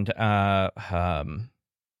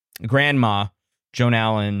Grandma Joan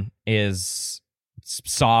Allen is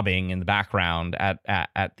sobbing in the background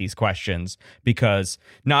at these questions, because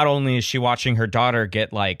not only is she watching her daughter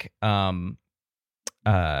get like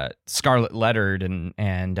scarlet lettered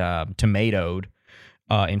and tomatoed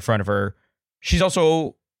in front of her, she's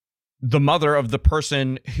also the mother of the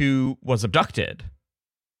person who was abducted.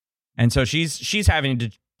 And so she's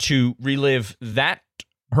having to relive that,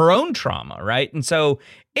 her own trauma, right? And so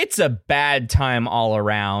it's a bad time all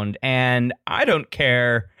around. And I don't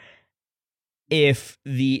care if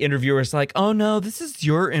the interviewer's like, oh no, this is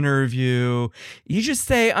your interview. You just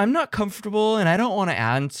say, I'm not comfortable and I don't want to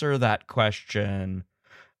answer that question.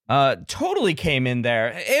 Totally came in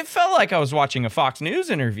there. It felt like I was watching a Fox News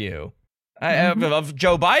interview of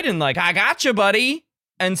Joe Biden, like, I got you, buddy.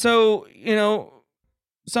 And so,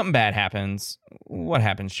 something bad happens. What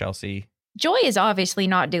happens, Chelsea? Joy is obviously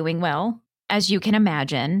not doing well, as you can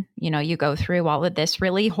imagine. You go through all of this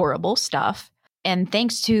really horrible stuff. And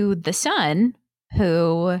thanks to the son,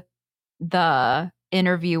 who the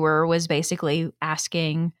interviewer was basically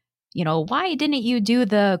asking, why didn't you do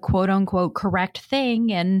the quote unquote correct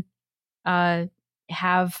thing and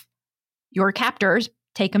have your captors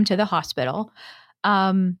take him to the hospital?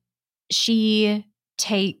 She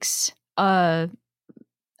takes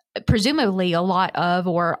presumably a lot of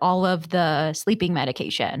or all of the sleeping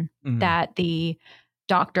medication that the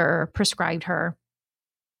doctor prescribed her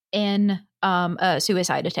in a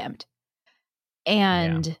suicide attempt.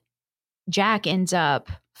 And Jack ends up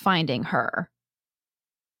finding her.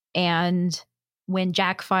 And when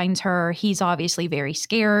Jack finds her, he's obviously very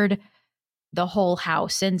scared. The whole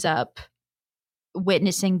house ends up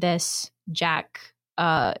witnessing this. Jack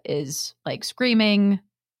is like screaming.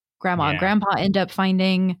 Grandma and Grandpa end up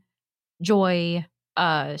finding Joy.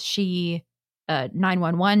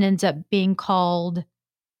 911 ends up being called.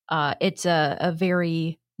 It's a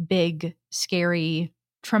very big, scary,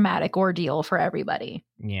 traumatic ordeal for everybody.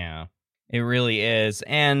 Yeah, it really is.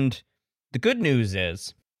 And the good news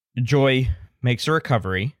is Joy makes a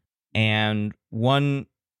recovery. And one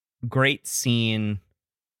great scene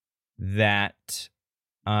that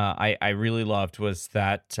I really loved was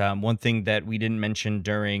that one thing that we didn't mention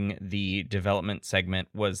during the development segment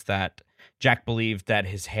was that Jack believed that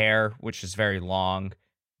his hair, which is very long,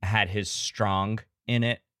 had his strong in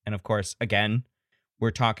it. And of course, again,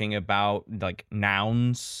 we're talking about like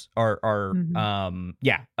nouns or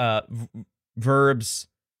verbs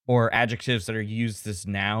or adjectives that are used as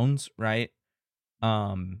nouns, right?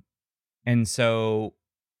 And so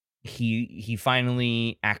he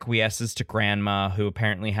finally acquiesces to Grandma, who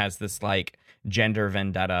apparently has this like gender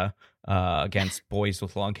vendetta against boys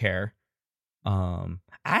with long hair.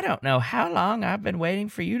 I don't know how long I've been waiting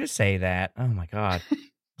for you to say that. Oh my God.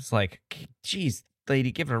 It's like, geez,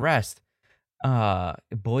 lady, give it a rest.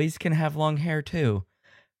 Boys can have long hair too.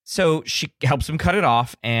 So she helps him cut it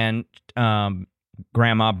off, and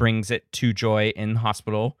Grandma brings it to Joy in the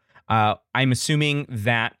hospital. I'm assuming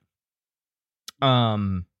that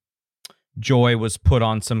Joy was put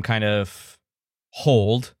on some kind of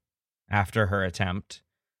hold after her attempt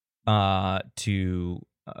to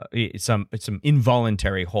some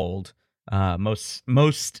involuntary hold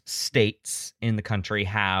Most states in the country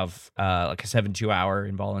have like a 72-hour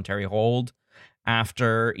involuntary hold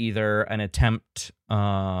after either an attempt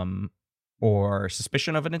or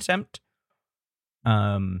suspicion of an attempt.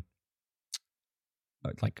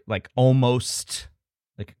 Like almost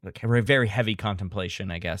like a very heavy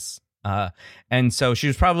contemplation, I guess. And so she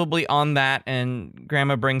was probably on that, and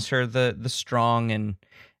Grandma brings her the strong,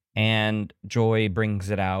 and Joy brings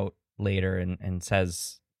it out later and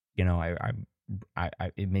says, you know,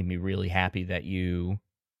 it made me really happy that you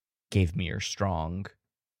gave me your strong,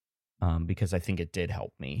 because I think it did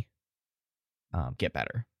help me get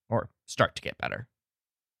better or start to get better.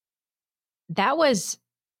 That was,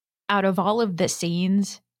 out of all of the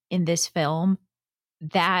scenes in this film,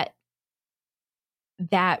 that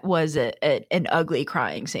was an ugly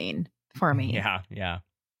crying scene for me. Yeah.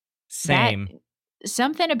 Same.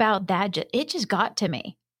 Something about that, it just got to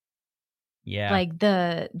me. Yeah. Like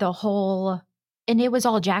the whole, and it was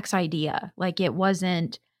all Jack's idea. Like it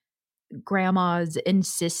wasn't Grandma's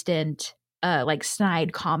insistent, like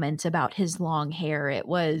snide comments about his long hair. It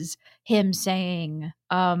was him saying,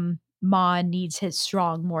 Ma needs his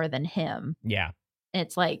strong more than him. Yeah. And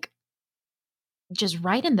it's like, just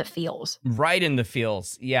right in the feels. Right in the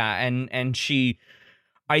feels. Yeah. And she,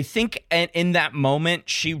 I think in that moment,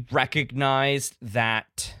 she recognized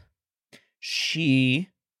that she,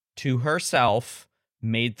 to herself,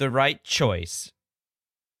 made the right choice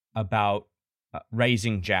about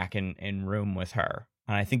raising Jack in room with her.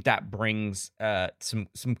 And I think that brings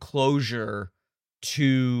some closure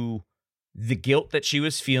to the guilt that she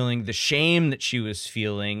was feeling, the shame that she was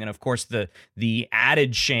feeling, and of course the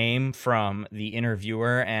added shame from the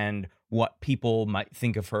interviewer and what people might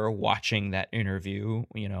think of her watching that interview,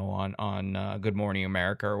 you know, on Good Morning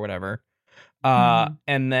America or whatever, and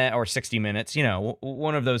then, or 60 Minutes, you know,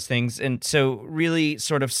 one of those things. And so really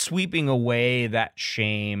sort of sweeping away that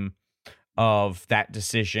shame of that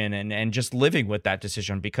decision and just living with that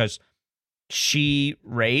decision, because she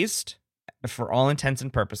raised, for all intents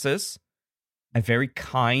and purposes, a very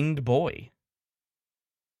kind boy.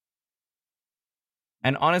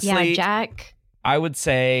 And honestly, yeah, Jack, I would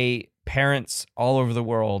say parents all over the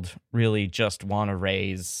world really just want to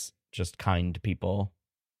raise just kind people.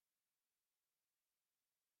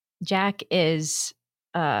 Jack is,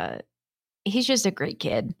 he's just a great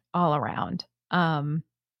kid all around.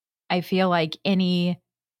 I feel like any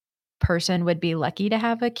person would be lucky to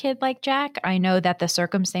have a kid like Jack. I know that the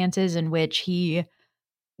circumstances in which he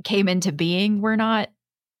came into being were not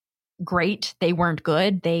great. They weren't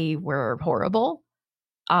good. They were horrible.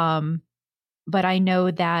 But I know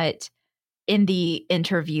that in the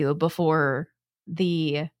interview before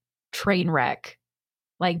the train wreck,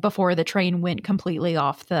 like before the train went completely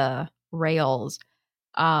off the rails,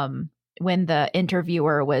 when the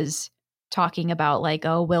interviewer was talking about like,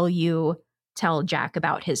 oh, will you tell Jack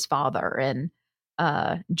about his father? And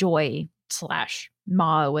Joy /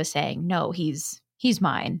 Ma was saying, no, he's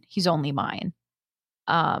mine. He's only mine.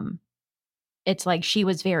 It's like she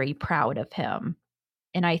was very proud of him.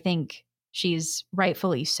 And I think she's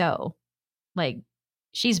rightfully so. Like,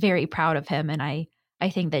 she's very proud of him. And I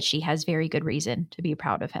think that she has very good reason to be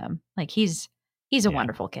proud of him. Like, he's a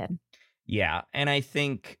wonderful kid. Yeah. And I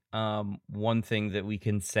think one thing that we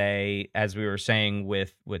can say, as we were saying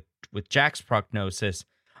with Jack's prognosis,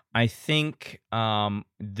 I think the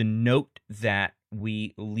note that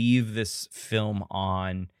we leave this film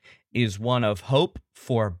on is one of hope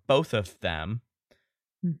for both of them.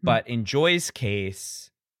 Mm-hmm. But in Joy's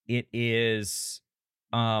case, it is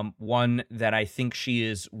one that I think she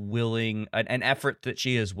is willing, an effort that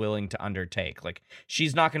she is willing to undertake. Like,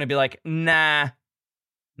 she's not going to be like, nah,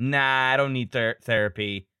 I don't need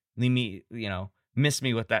therapy. Leave me, miss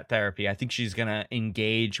me with that therapy. I think she's going to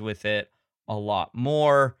engage with it a lot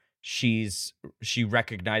more. She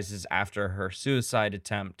recognizes after her suicide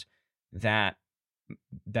attempt that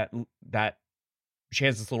she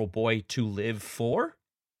has this little boy to live for.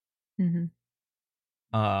 Mm-hmm.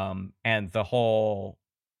 And the whole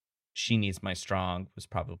 "she needs my strong" was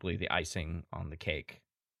probably the icing on the cake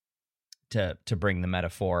to bring the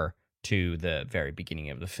metaphor to the very beginning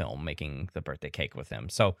of the film, making the birthday cake with him.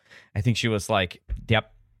 So I think she was like,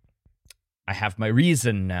 yep, I have my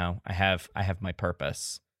reason now. I have my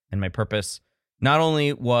purpose. And my purpose not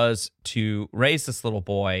only was to raise this little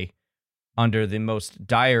boy under the most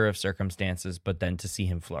dire of circumstances, but then to see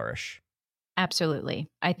him flourish. Absolutely.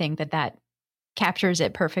 I think that captures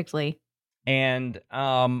it perfectly. And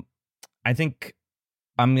I think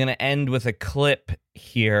I'm going to end with a clip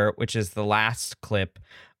here, which is the last clip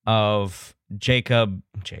of Jacob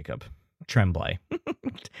Tremblay,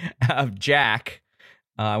 of Jack,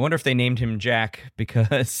 I wonder if they named him Jack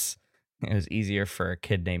because it was easier for a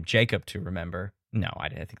kid named Jacob to remember. No, I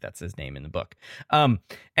think that's his name in the book.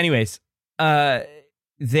 Anyways,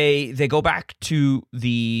 they go back to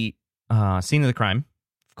the scene of the crime,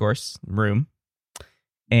 of course, room,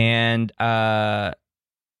 and I'll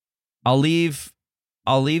leave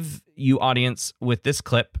you, audience, with this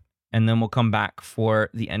clip, and then we'll come back for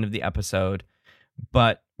the end of the episode.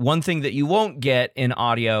 But one thing that you won't get in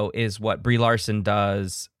audio is what Brie Larson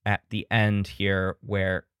does at the end here,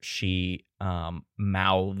 where she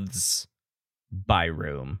mouths by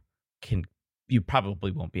room. You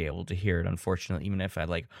probably won't be able to hear it, unfortunately, even if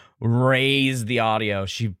I raise the audio.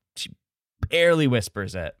 She barely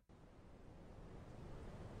whispers it.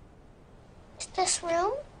 Is this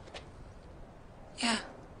room? Yeah.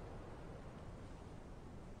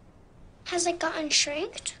 Has it gotten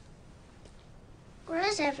shrinked? Where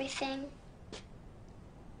is everything?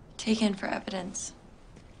 Taken for evidence.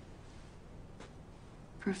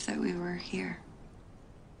 Proof that we were here.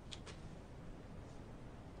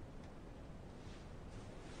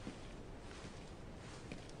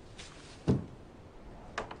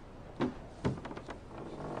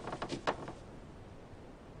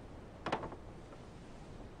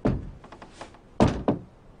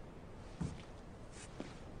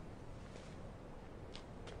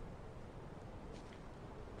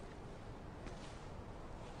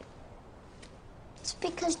 It's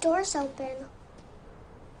because doors open.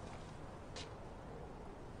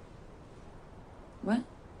 What?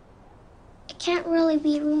 It can't really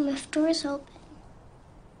be a room if doors open.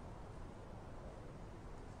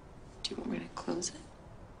 Do you want me to close it?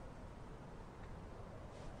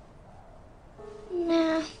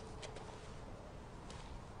 Nah.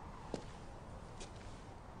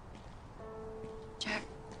 Jack,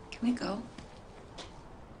 can we go?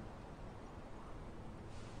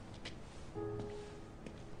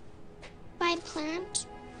 Bye, plant.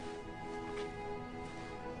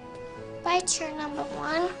 Bye, chair number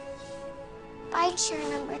 1. Bye, chair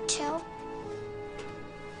number 2.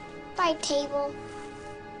 Bye, table.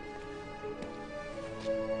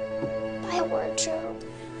 Bye, wardrobe.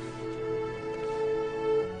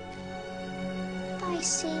 Bye,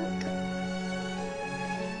 sink.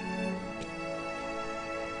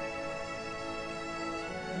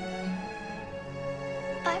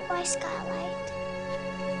 Bye-bye, skylight.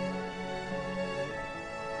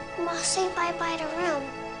 Ma, say bye-bye to room.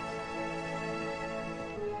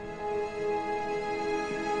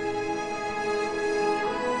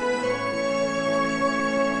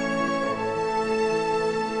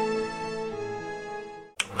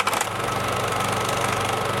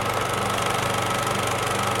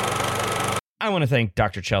 I want to thank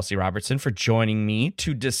Dr. Chelsea Robertson for joining me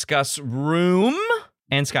to discuss Room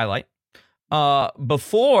and Skylight.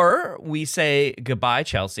 Before we say goodbye,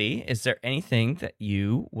 Chelsea, is there anything that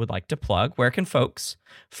you would like to plug? Where can folks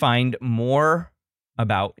find more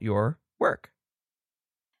about your work?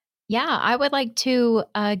 Yeah, I would like to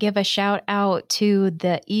give a shout out to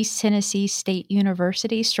the East Tennessee State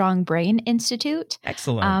University Strong Brain Institute.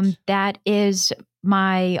 Excellent. That is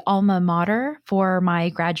my alma mater for my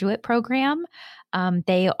graduate program.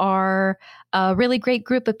 They are a really great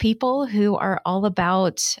group of people who are all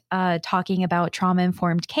about talking about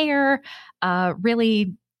trauma-informed care,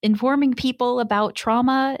 really informing people about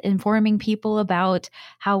trauma, informing people about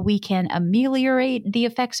how we can ameliorate the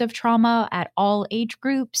effects of trauma at all age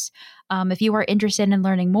groups. If you are interested in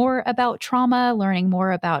learning more about trauma, learning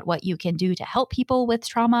more about what you can do to help people with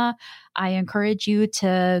trauma, I encourage you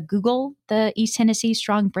to Google the East Tennessee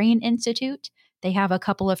Strong Brain Institute. They have a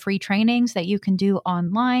couple of free trainings that you can do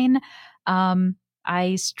online.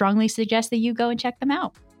 I strongly suggest that you go and check them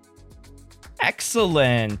out.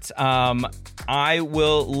 Excellent. I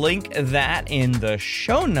will link that in the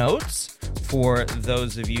show notes for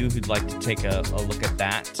those of you who'd like to take a look at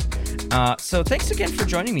that. So thanks again for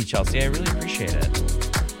joining me, Chelsea. I really appreciate it.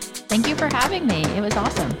 Thank you for having me. It was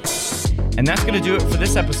awesome. And that's going to do it for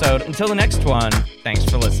this episode. Until the next one, thanks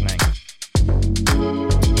for listening.